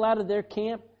people out of their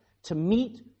camp to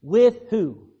meet with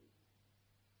who?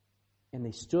 And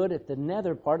they stood at the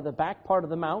nether part of the back part of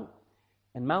the mount,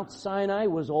 and Mount Sinai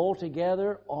was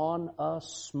altogether on a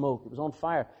smoke. It was on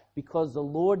fire, because the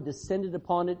Lord descended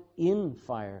upon it in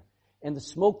fire, and the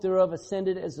smoke thereof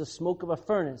ascended as the smoke of a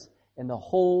furnace, and the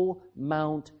whole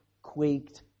mount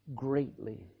quaked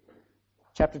greatly.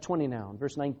 Chapter 20 now,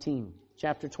 verse 19.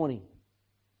 Chapter 20.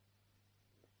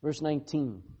 Verse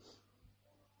 19.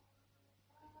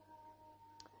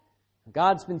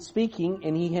 God's been speaking,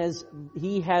 and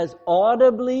He has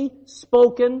audibly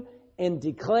spoken and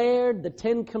declared the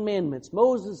 10 Commandments.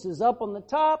 Moses is up on the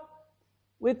top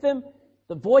with them.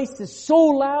 The voice is so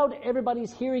loud,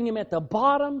 everybody's hearing him at the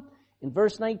bottom. In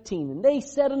verse 19, and they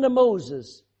said unto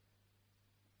Moses,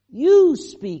 you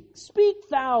speak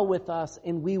thou with us,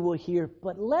 and we will hear.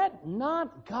 But let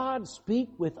not God speak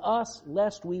with us,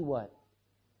 lest we what?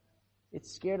 It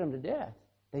scared them to death.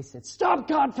 They said, stop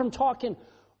God from talking.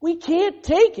 We can't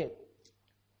take it.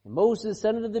 And Moses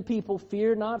said unto the people,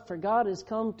 fear not, for God is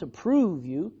come to prove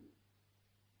you,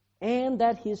 and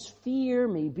that His fear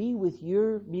may be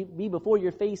before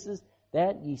your faces,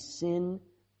 that ye sin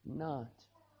not.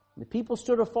 And the people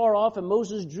stood afar off, and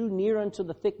Moses drew near unto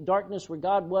the thick darkness where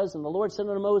God was. And the Lord said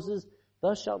unto Moses,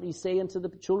 thus shalt ye say unto the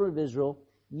children of Israel,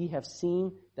 ye have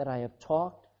seen that I have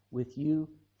talked with you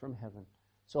from heaven.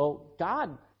 So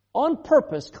God, on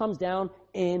purpose, comes down,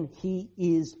 and He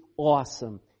is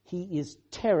awesome. He is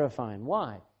terrifying.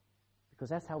 Why? Because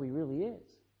that's how He really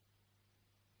is.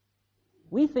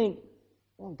 We think,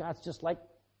 well, God's just like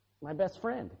my best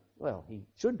friend. Well, He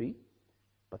should be.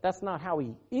 But that's not how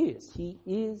He is. He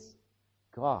is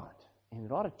God. And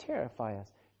it ought to terrify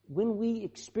us. When we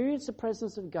experience the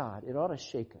presence of God, it ought to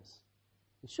shake us.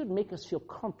 It shouldn't make us feel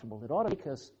comfortable. It ought to make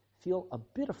us feel a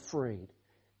bit afraid.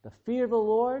 The fear of the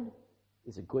Lord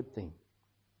is a good thing.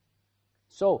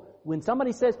 So, when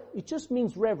somebody says, it just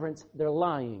means reverence, they're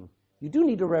lying. You do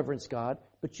need to reverence God,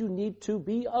 but you need to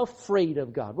be afraid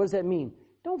of God. What does that mean?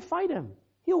 Don't fight Him.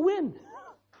 He'll win.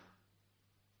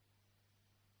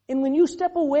 And when you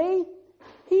step away,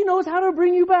 He knows how to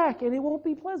bring you back, and it won't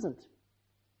be pleasant.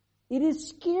 It is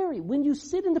scary. When you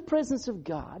sit in the presence of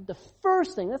God, the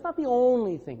first thing, that's not the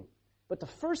only thing, but the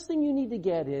first thing you need to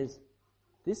get is,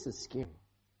 this is scary.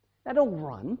 Now don't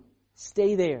run.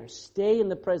 Stay there. Stay in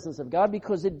the presence of God,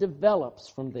 because it develops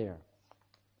from there.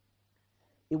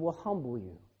 It will humble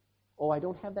you. Oh, I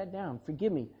don't have that down.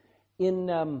 Forgive me. In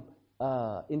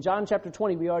John chapter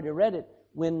 20, we already read it,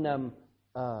 when...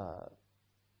 well,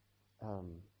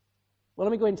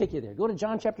 let me go ahead and take you there. Go to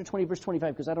John chapter 20, verse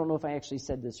 25, because I don't know if I actually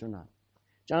said this or not.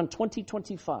 John 20,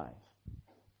 25.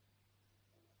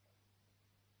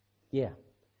 Yeah.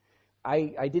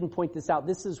 I didn't point this out.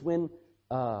 This is when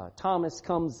Thomas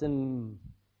comes and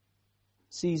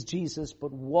sees Jesus,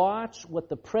 but watch what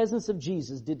the presence of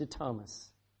Jesus did to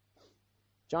Thomas.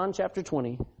 John chapter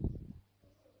 20.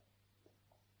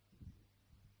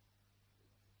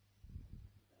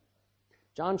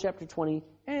 John chapter 20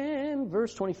 and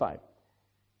verse 25.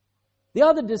 The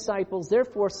other disciples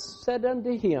therefore said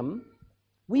unto him,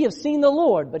 we have seen the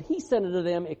Lord. But he said unto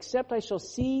them, except I shall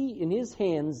see in His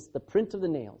hands the print of the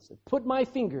nails, and put my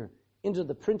finger into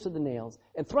the print of the nails,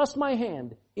 and thrust my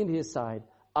hand into His side,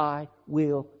 I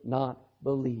will not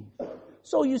believe.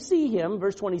 So you see him,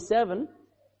 verse 27,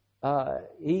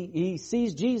 he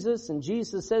sees Jesus, and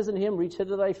Jesus says unto him, reach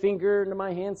hither thy finger into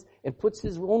my hands, and puts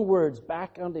his own words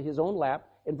back onto his own lap.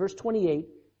 In verse 28,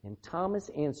 and Thomas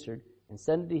answered and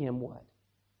said unto him, what?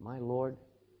 My Lord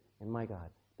and my God.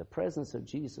 The presence of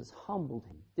Jesus humbled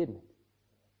him, didn't it?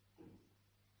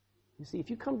 You see, if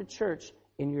you come to church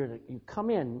and you come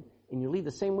in and you leave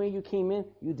the same way you came in,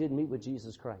 you didn't meet with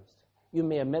Jesus Christ. You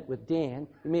may have met with Dan,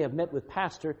 you may have met with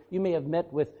Pastor, you may have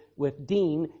met with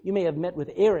Dean, you may have met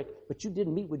with Eric, but you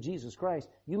didn't meet with Jesus Christ.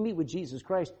 You meet with Jesus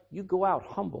Christ, you go out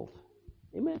humbled.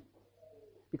 Amen?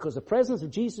 Because the presence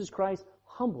of Jesus Christ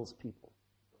humbles people.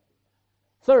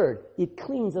 Third, it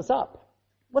cleans us up.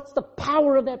 What's the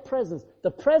power of that presence?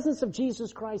 The presence of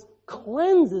Jesus Christ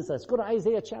cleanses us. Go to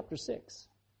Isaiah chapter 6.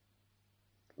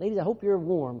 Ladies, I hope you're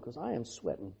warm, because I am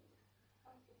sweating.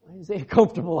 Isaiah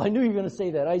comfortable. I knew you were going to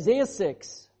say that. Isaiah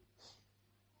 6.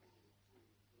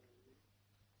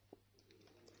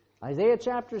 Isaiah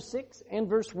chapter 6 and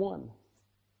verse 1.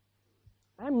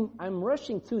 I'm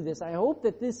rushing through this. I hope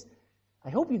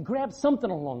you grab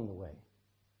something along the way.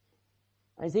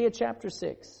 Isaiah chapter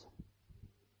 6.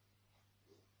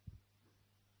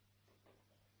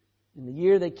 In the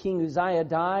year that King Uzziah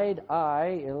died,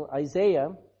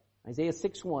 Isaiah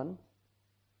 6:1,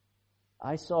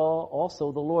 I saw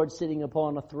also the Lord sitting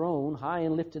upon a throne, high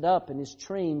and lifted up, and his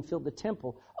train filled the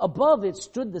temple. Above it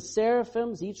stood the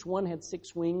seraphims. Each one had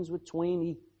 6 wings. With twain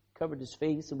he covered his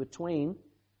face, and with twain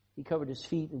he covered his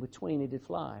feet, and with twain he did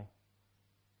fly.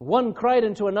 One cried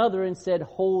unto another and said,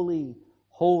 Holy,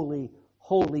 holy,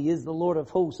 holy is the Lord of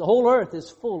hosts. The whole earth is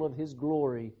full of his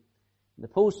glory. And the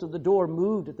post of the door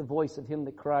moved at the voice of him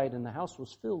that cried, and the house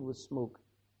was filled with smoke.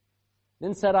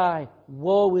 Then said I,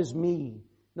 Woe is me.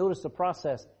 Notice the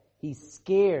process. He's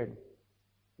scared.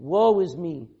 Woe is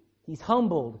me. He's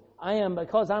humbled. I am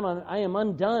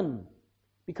undone.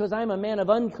 Because I am a man of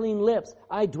unclean lips.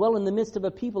 I dwell in the midst of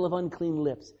a people of unclean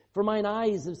lips. For mine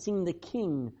eyes have seen the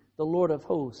King, the Lord of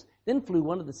hosts. Then flew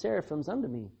one of the seraphims unto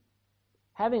me,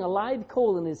 having a live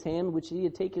coal in his hand, which he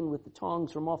had taken with the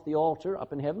tongs from off the altar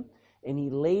up in heaven. And he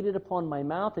laid it upon my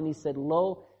mouth, and he said,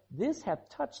 Lo, this hath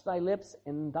touched thy lips,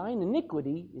 and thine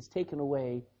iniquity is taken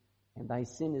away, and thy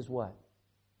sin is what?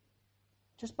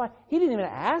 He didn't even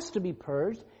ask to be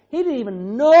purged. He didn't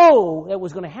even know that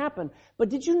was going to happen. But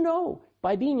did you know,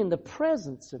 by being in the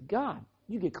presence of God,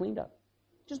 you get cleaned up?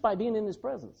 Just by being in his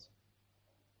presence.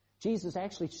 Jesus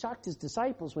actually shocked his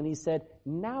disciples when he said,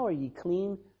 Now are ye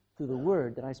clean through the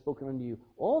word that I spoken unto you.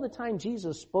 All the time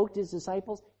Jesus spoke to his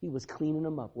disciples, he was cleaning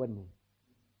them up, wasn't he?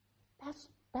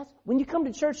 That's when you come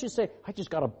to church, you say, I just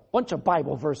got a bunch of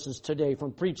Bible verses today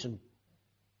from preaching.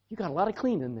 You got a lot of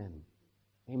cleaning then.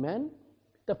 Amen?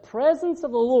 The presence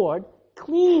of the Lord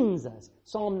cleans us.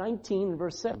 Psalm 19 and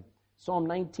verse 7. Psalm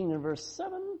 19 and verse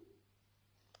 7.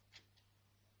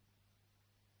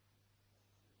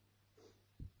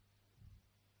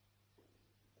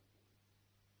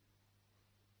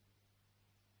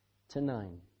 To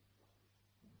 9.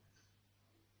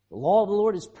 The law of the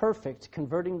Lord is perfect,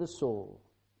 converting the soul.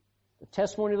 The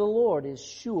testimony of the Lord is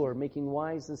sure, making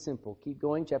wise the simple. Keep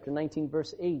going, chapter 19,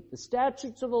 verse 8. The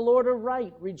statutes of the Lord are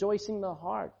right, rejoicing the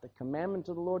heart. The commandment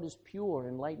of the Lord is pure,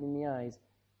 enlightening the eyes.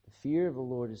 The fear of the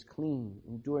Lord is clean,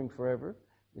 enduring forever.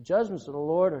 The judgments of the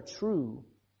Lord are true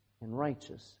and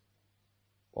righteous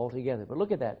altogether. But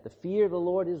look at that. The fear of the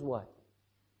Lord is what?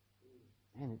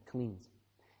 Man, it cleans.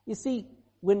 You see,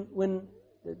 when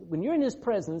you're in his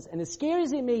presence, and as scary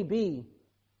as it may be,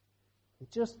 it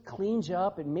just cleans you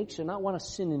up and makes you not want to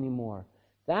sin anymore.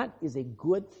 That is a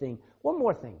good thing. One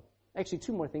more thing. Actually,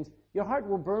 2 more things. Your heart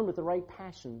will burn with the right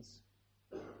passions.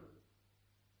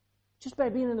 Just by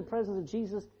being in the presence of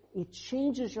Jesus, it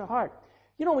changes your heart.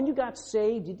 You know, when you got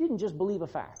saved, you didn't just believe a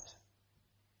fact.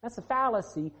 That's the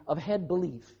fallacy of head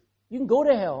belief. You can go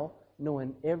to hell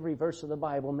knowing every verse of the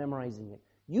Bible, memorizing it.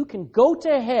 You can go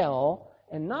to hell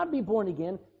and not be born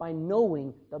again by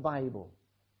knowing the Bible.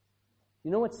 You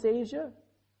know what saves you?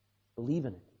 Believe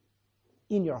in it.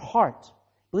 In your heart.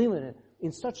 Believe in it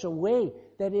in such a way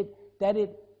that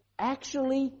it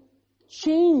actually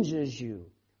changes you.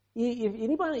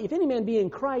 If any man be in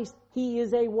Christ, he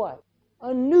is a what?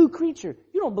 A new creature.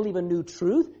 You don't believe a new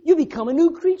truth. You become a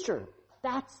new creature.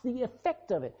 That's the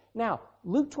effect of it. Now,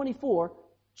 Luke 24,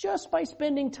 just by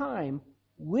spending time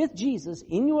with Jesus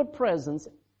in your presence,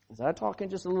 as I talk in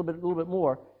just a little bit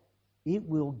more, it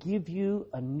will give you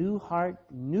a new heart,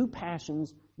 new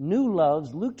passions, new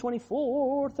loves. Luke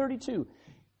 24:32.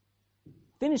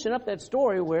 Finishing up that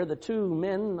story where the 2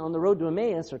 men on the road to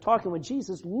Emmaus are talking with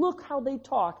Jesus, look how they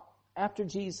talk after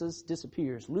Jesus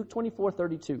disappears. Luke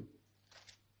 24:32.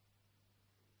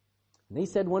 And they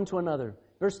said one to another.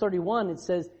 Verse 31, it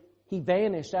says, he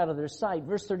vanished out of their sight.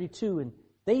 Verse 32, and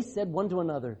they said one to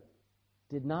another,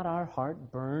 did not our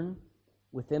heart burn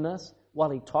within us while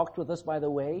he talked with us by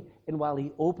the way and while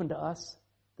he opened to us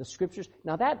the scriptures?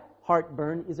 Now that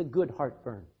heartburn is a good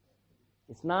heartburn.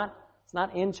 It's not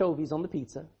anchovies on the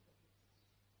pizza.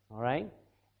 All right?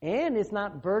 And it's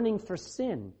not burning for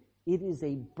sin. It is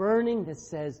a burning that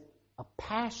says, a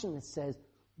passion that says,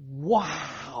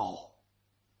 wow!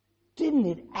 Didn't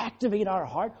it activate our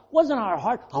heart? Wasn't our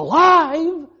heart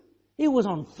alive? It was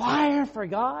on fire for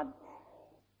God.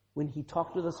 When he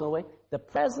talked with us away, the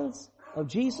presence of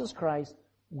Jesus Christ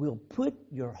will put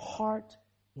your heart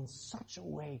in such a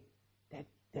way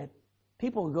that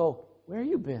people will go, where have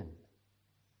you been?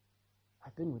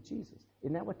 I've been with Jesus.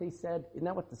 Isn't that what they said? Isn't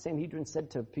that what the Sanhedrin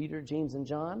said to Peter, James, and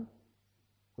John?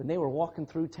 When they were walking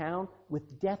through town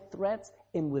with death threats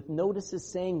and with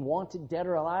notices saying wanted, dead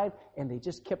or alive, and they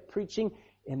just kept preaching,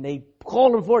 and they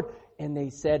called them forward, And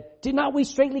they said, did not we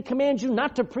straightly command you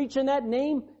not to preach in that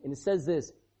name? And it says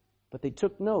this, but they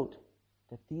took note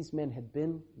that these men had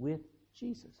been with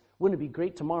Jesus. Wouldn't it be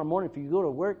great tomorrow morning if you go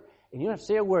to work and you don't have to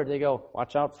say a word? They go,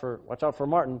 watch out for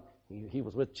Martin. He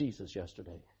was with Jesus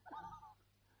yesterday.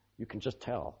 You can just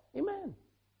tell. Amen.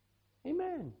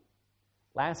 Amen.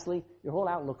 Lastly, your whole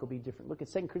outlook will be different. Look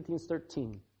at 2 Corinthians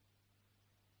 13.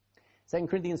 2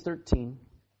 Corinthians 13.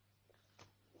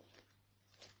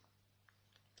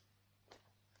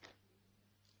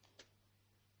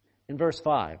 In verse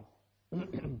 5.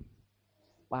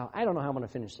 Wow, I don't know how I'm going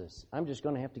to finish this. I'm just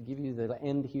going to have to give you the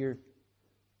end here,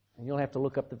 and you'll have to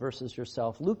look up the verses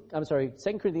yourself. 2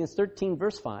 Corinthians 13,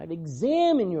 verse 5.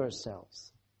 Examine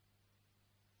yourselves.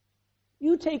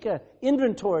 You take an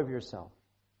inventory of yourself.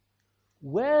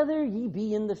 Whether ye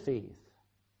be in the faith,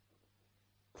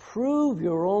 prove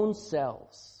your own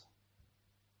selves.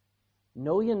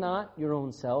 Know ye not your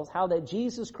own selves, how that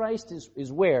Jesus Christ is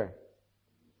where?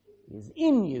 Is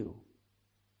in you,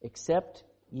 except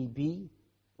ye be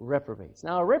reprobates.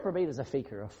 Now, a reprobate is a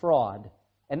faker, a fraud,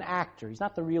 an actor. He's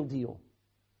not the real deal.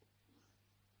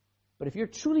 But if you're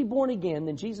truly born again,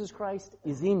 then Jesus Christ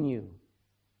is in you,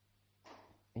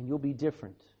 and you'll be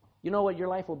different. You know what your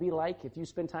life will be like if you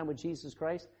spend time with Jesus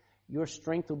Christ? Your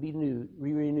strength will be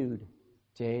renewed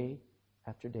day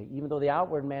after day. Even though the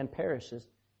outward man perishes,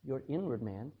 your inward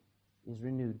man is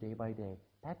renewed day by day.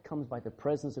 That comes by the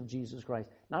presence of Jesus Christ.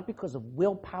 Not because of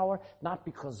willpower, not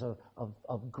because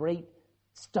of great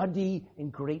study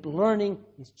and great learning.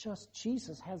 It's just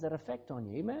Jesus has that effect on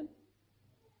you. Amen?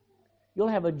 You'll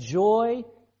have a joy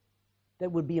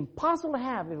that would be impossible to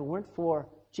have if it weren't for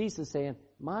Jesus saying,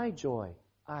 my joy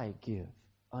I give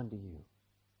unto you.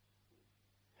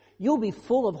 You'll be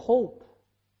full of hope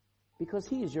because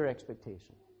He is your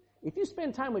expectation. If you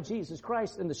spend time with Jesus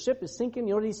Christ and the ship is sinking,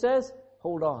 you know what He says?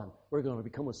 Hold on, we're going to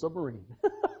become a submarine.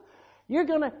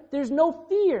 There's no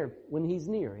fear when He's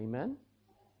near, amen?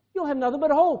 You'll have nothing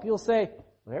but hope. You'll say,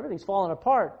 well, everything's falling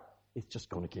apart. It's just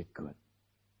going to get good.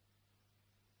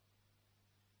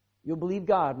 You'll believe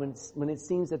God when it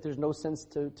seems that there's no sense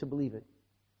to believe it,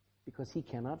 because He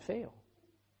cannot fail.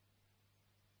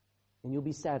 And you'll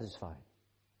be satisfied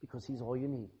because He's all you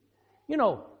need. You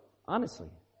know, honestly,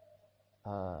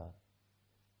 how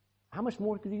much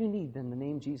more do you need than the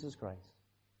name Jesus Christ?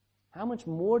 How much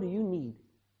more do you need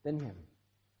than Him?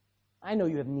 I know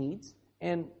you have needs,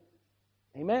 and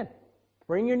amen.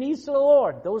 Bring your needs to the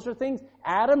Lord. Those are things.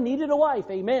 Adam needed a wife,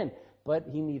 amen. But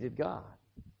he needed God.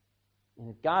 And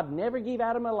if God never gave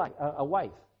Adam a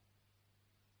wife,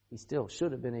 he still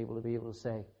should have been able to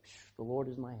say, the Lord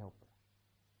is my helper.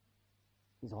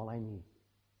 He's all I need.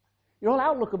 Your whole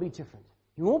outlook will be different.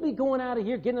 You won't be going out of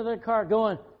here, getting into the car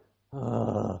going,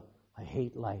 I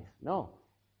hate life. No.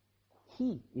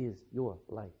 He is your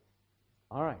life.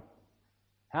 All right.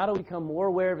 How do we become more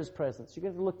aware of His presence? You're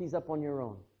going to look these up on your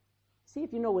own. See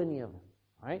if you know any of them.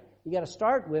 All right? You got to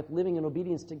start with living in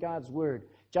obedience to God's Word.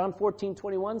 John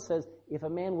 14:21 says, if a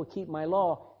man will keep my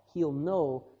law, he'll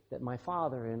know that my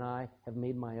Father and I have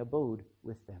made my abode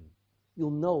with them.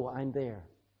 You'll know I'm there.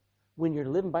 When you're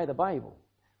living by the Bible.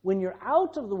 When you're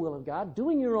out of the will of God,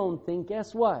 doing your own thing,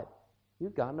 guess what?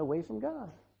 You've gotten away from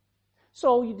God.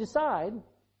 So you decide,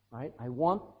 all right, I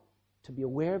want to be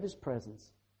aware of His presence.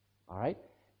 All right?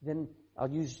 Then I'll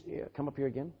come up here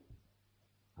again.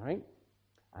 All right?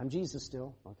 I'm Jesus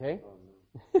still, okay?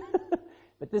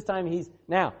 But this time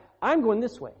now, I'm going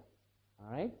this way.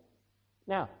 All right?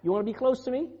 Now, you want to be close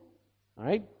to me? All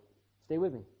right? Stay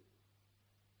with me.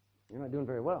 You're not doing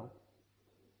very well.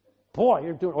 Boy,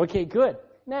 you're doing, okay, good.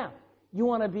 Now, you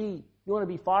want to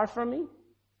be far from me?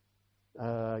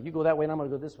 You go that way and I'm going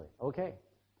to go this way. Okay.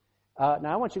 Now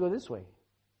I want you to go this way.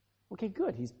 Okay,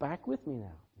 good. He's back with me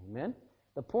now. Amen?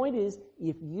 The point is,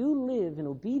 if you live in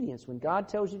obedience, when God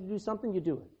tells you to do something, you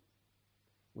do it.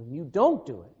 When you don't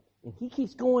do it, and He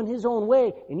keeps going His own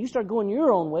way, and you start going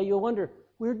your own way, you'll wonder,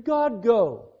 where'd God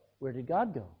go? Where did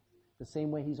God go? The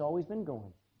same way He's always been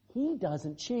going. He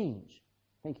doesn't change.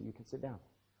 Thank you. You can sit down.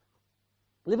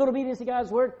 Live in obedience to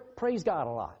God's Word. Praise God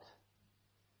a lot.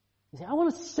 You say, I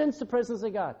want to sense the presence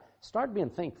of God. Start being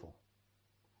thankful.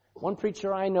 One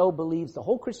preacher I know believes the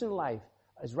whole Christian life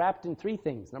is wrapped in three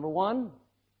things. Number one,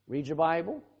 read your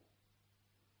Bible,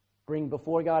 bring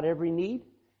before God every need,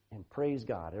 and praise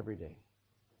God every day.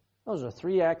 Those are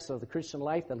three acts of the Christian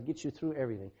life that'll get you through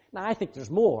everything. Now, I think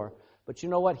there's more, but you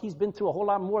know what? He's been through a whole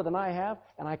lot more than I have,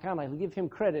 and I kind of give him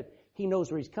credit. He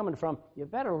knows where he's coming from. You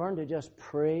better learn to just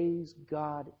praise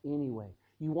God anyway.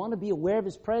 You want to be aware of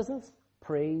His presence?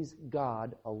 Praise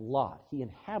God a lot. He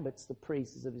inhabits the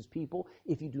praises of His people.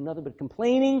 If you do nothing but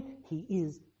complaining, He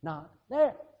is not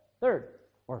there. Third,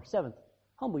 or seventh,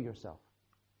 humble yourself.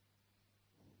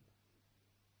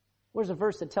 Where's a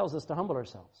verse that tells us to humble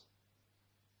ourselves?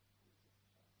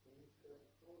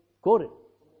 Quote it.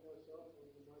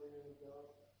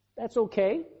 That's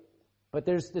okay, but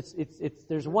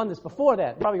there's one that's before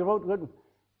that. Probably wrote good,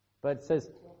 but it says,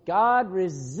 God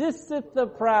resisteth the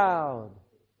proud,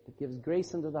 but gives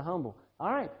grace unto the humble.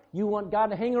 All right, you want God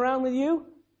to hang around with you?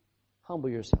 Humble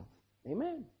yourself.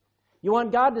 Amen. You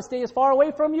want God to stay as far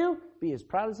away from you? Be as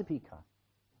proud as a peacock.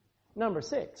 Number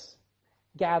 6,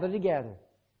 gather together. You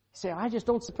say, I just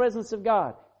don't see the presence of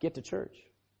God. Get to church.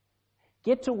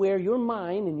 Get to where your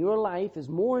mind and your life is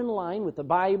more in line with the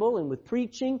Bible and with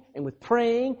preaching and with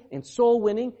praying and soul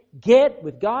winning. Get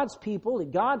with God's people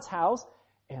at God's house,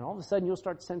 and all of a sudden you'll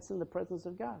start sensing the presence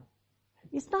of God.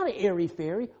 It's not an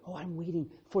airy-fairy. Oh, I'm waiting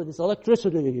for this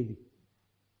electricity.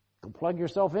 Go plug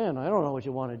yourself in. I don't know what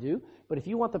you want to do. But if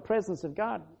you want the presence of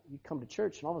God, you come to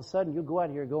church, and all of a sudden you'll go out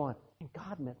here going, and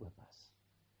God met with us.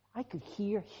 I could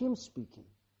hear Him speaking.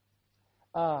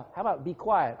 How about be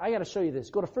quiet? I got to show you this.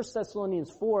 Go to 1 Thessalonians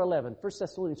 4:11. 1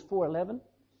 Thessalonians 4:11.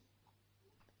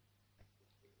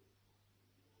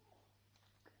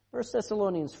 1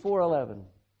 Thessalonians 4:11.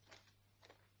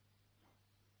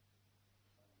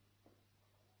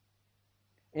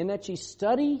 In that ye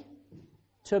study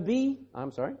to be,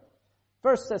 1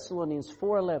 Thessalonians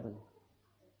 4:11.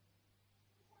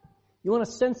 You want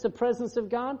to sense the presence of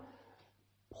God?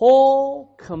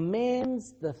 Paul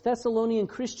commands the Thessalonian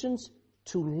Christians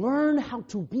to learn how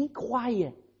to be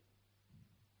quiet.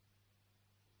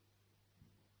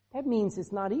 That means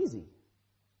it's not easy.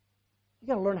 You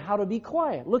got to learn how to be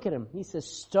quiet. Look at him. He says,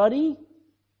 study.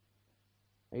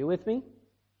 Are you with me?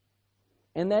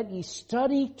 And that ye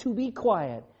study to be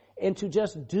quiet and to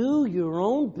just do your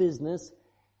own business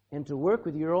and to work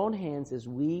with your own hands as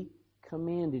we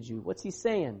commanded you. What's he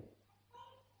saying?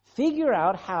 Figure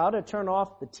out how to turn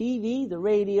off the TV, the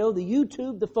radio, the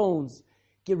YouTube, the phones.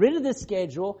 Get rid of this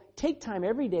schedule. Take time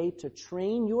every day to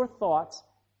train your thoughts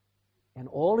and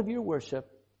all of your worship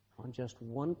on just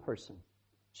one person,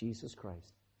 Jesus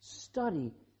Christ.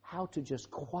 Study how to just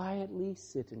quietly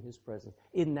sit in His presence.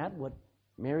 Isn't that what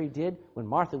Mary did when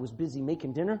Martha was busy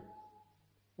making dinner?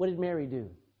 What did Mary do?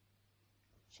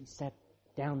 She sat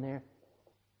down there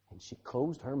and she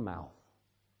closed her mouth.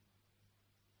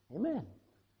 Amen.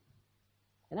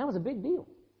 And that was a big deal.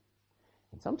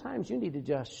 And sometimes you need to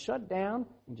just shut down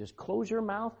and just close your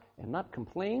mouth and not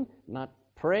complain, not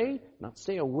pray, not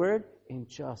say a word, and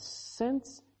just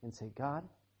sense and say, God,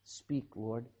 speak,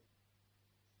 Lord,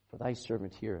 for thy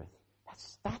servant heareth.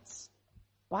 That's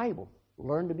Bible.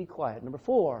 Learn to be quiet. Number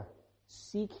 4,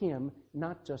 seek Him,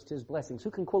 not just His blessings.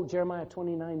 Who can quote Jeremiah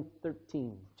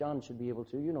 29:13? John should be able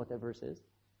to. You know what that verse is.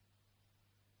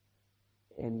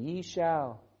 And ye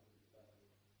shall.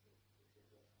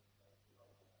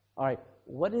 All right.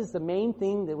 What is the main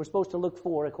thing that we're supposed to look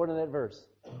for according to that verse?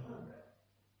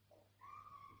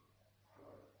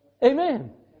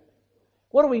 Amen.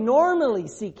 What are we normally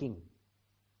seeking?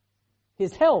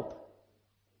 His help.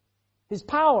 His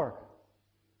power.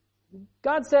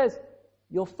 God says,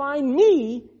 you'll find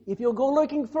me if you'll go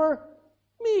looking for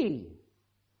me.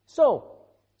 So,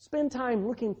 spend time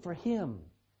looking for Him.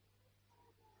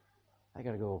 I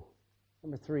got to go.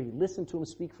 Number 3, listen to Him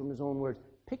speak from His own words.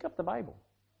 Pick up the Bible.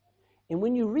 And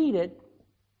when you read it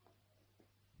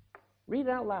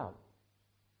out loud.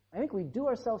 I think we do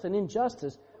ourselves an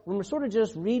injustice when we're sort of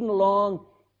just reading along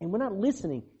and we're not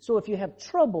listening. So if you have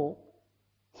trouble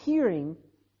hearing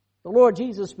the Lord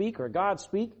Jesus speak or God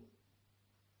speak,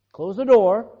 close the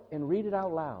door and read it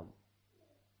out loud.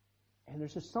 And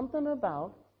there's just something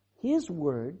about His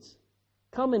words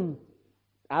coming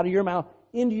out of your mouth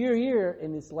into your ear,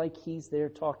 and it's like He's there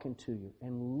talking to you.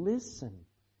 And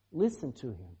listen to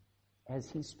Him as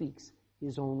He speaks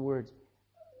His own words.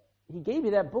 He gave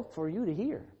you that book for you to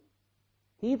hear.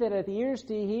 He that hath ears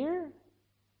to hear.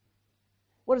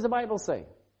 What does the Bible say?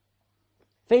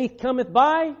 Faith cometh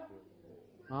by?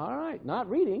 All right, not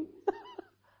reading.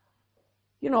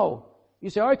 You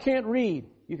say, I can't read.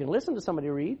 You can listen to somebody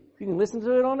read. You can listen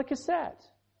to it on a cassette.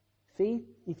 Faith,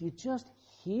 if you just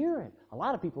hear it. A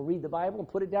lot of people read the Bible and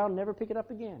put it down and never pick it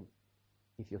up again.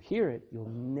 If you hear it, you'll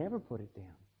never put it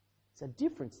down. It's a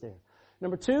difference there.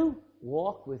 Number 2,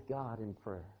 walk with God in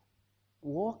prayer.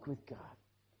 Walk with God.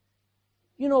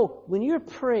 When you're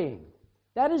praying,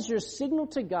 that is your signal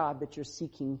to God that you're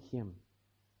seeking Him.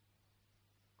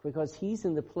 Because He's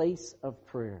in the place of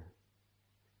prayer.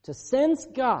 To sense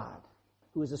God,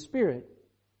 who is a spirit,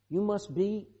 you must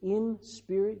be in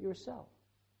spirit yourself.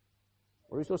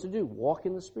 What are we supposed to do? Walk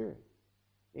in the Spirit.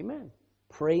 Amen.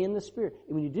 Pray in the Spirit.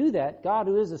 And when you do that, God,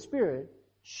 who is a spirit,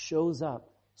 shows up.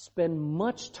 Spend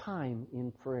much time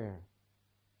in prayer.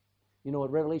 You know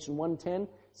what Revelation 1:10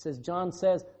 says? John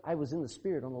says, I was in the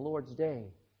Spirit on the Lord's day,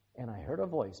 and I heard a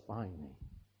voice behind me.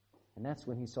 And that's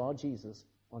when he saw Jesus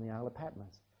on the Isle of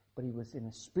Patmos. But he was in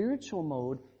a spiritual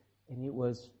mode, and it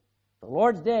was the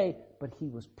Lord's day, but he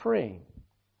was praying.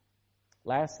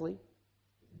 Lastly,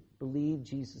 believe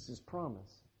Jesus'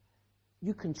 promise.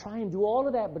 You can try and do all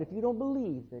of that, but if you don't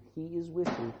believe that he is with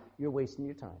you, you're wasting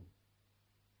your time.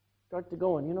 Start to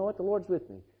going, you know what, the Lord's with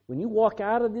me. When you walk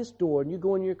out of this door and you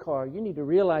go in your car, you need to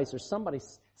realize there's somebody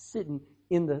sitting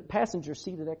in the passenger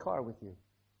seat of that car with you.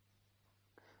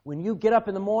 When you get up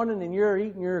in the morning and you're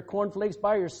eating your cornflakes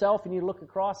by yourself and you look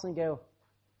across and go,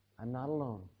 I'm not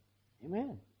alone.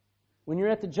 Amen. When you're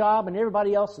at the job and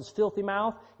everybody else is filthy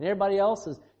mouth and everybody else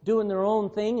is doing their own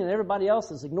thing and everybody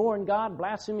else is ignoring God,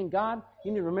 blaspheming God,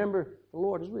 you need to remember the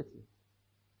Lord is with you.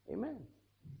 Amen.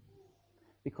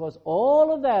 Because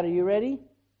all of that, are you ready?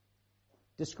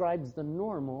 Describes the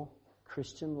normal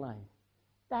Christian life.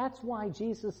 That's why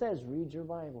Jesus says, read your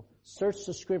Bible. Search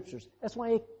the Scriptures. That's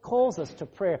why he calls us to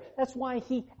prayer. That's why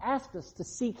he asks us to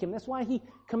seek him. That's why he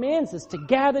commands us to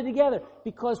gather together.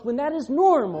 Because when that is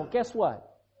normal, guess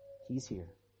what? He's here.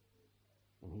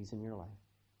 And he's in your life.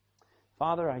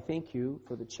 Father, I thank you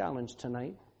for the challenge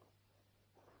tonight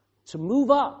to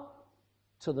move up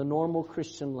to the normal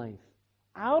Christian life.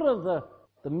 Out of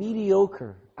the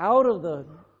mediocre, out of the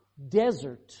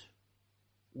desert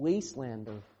wasteland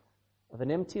of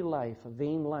an empty life, a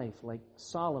vain life like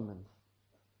Solomon,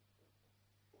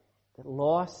 that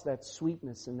lost that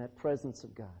sweetness and that presence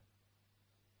of God.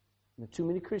 And there are too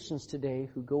many Christians today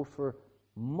who go for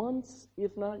months,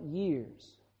 if not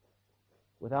years,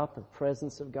 without the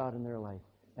presence of God in their life.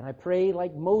 And I pray,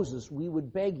 like Moses, we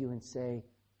would beg you and say,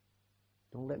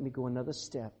 don't let me go another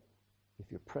step if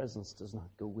your presence does not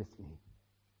go with me.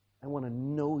 I want to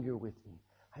know you're with me.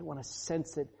 I want to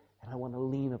sense it, and I want to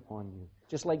lean upon you.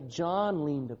 Just like John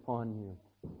leaned upon you.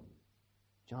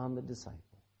 John the disciple.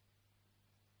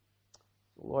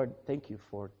 Lord, thank you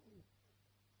for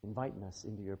inviting us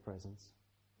into your presence.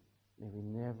 May we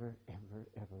never, ever,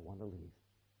 ever want to leave.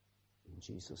 In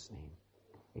Jesus' name,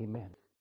 amen.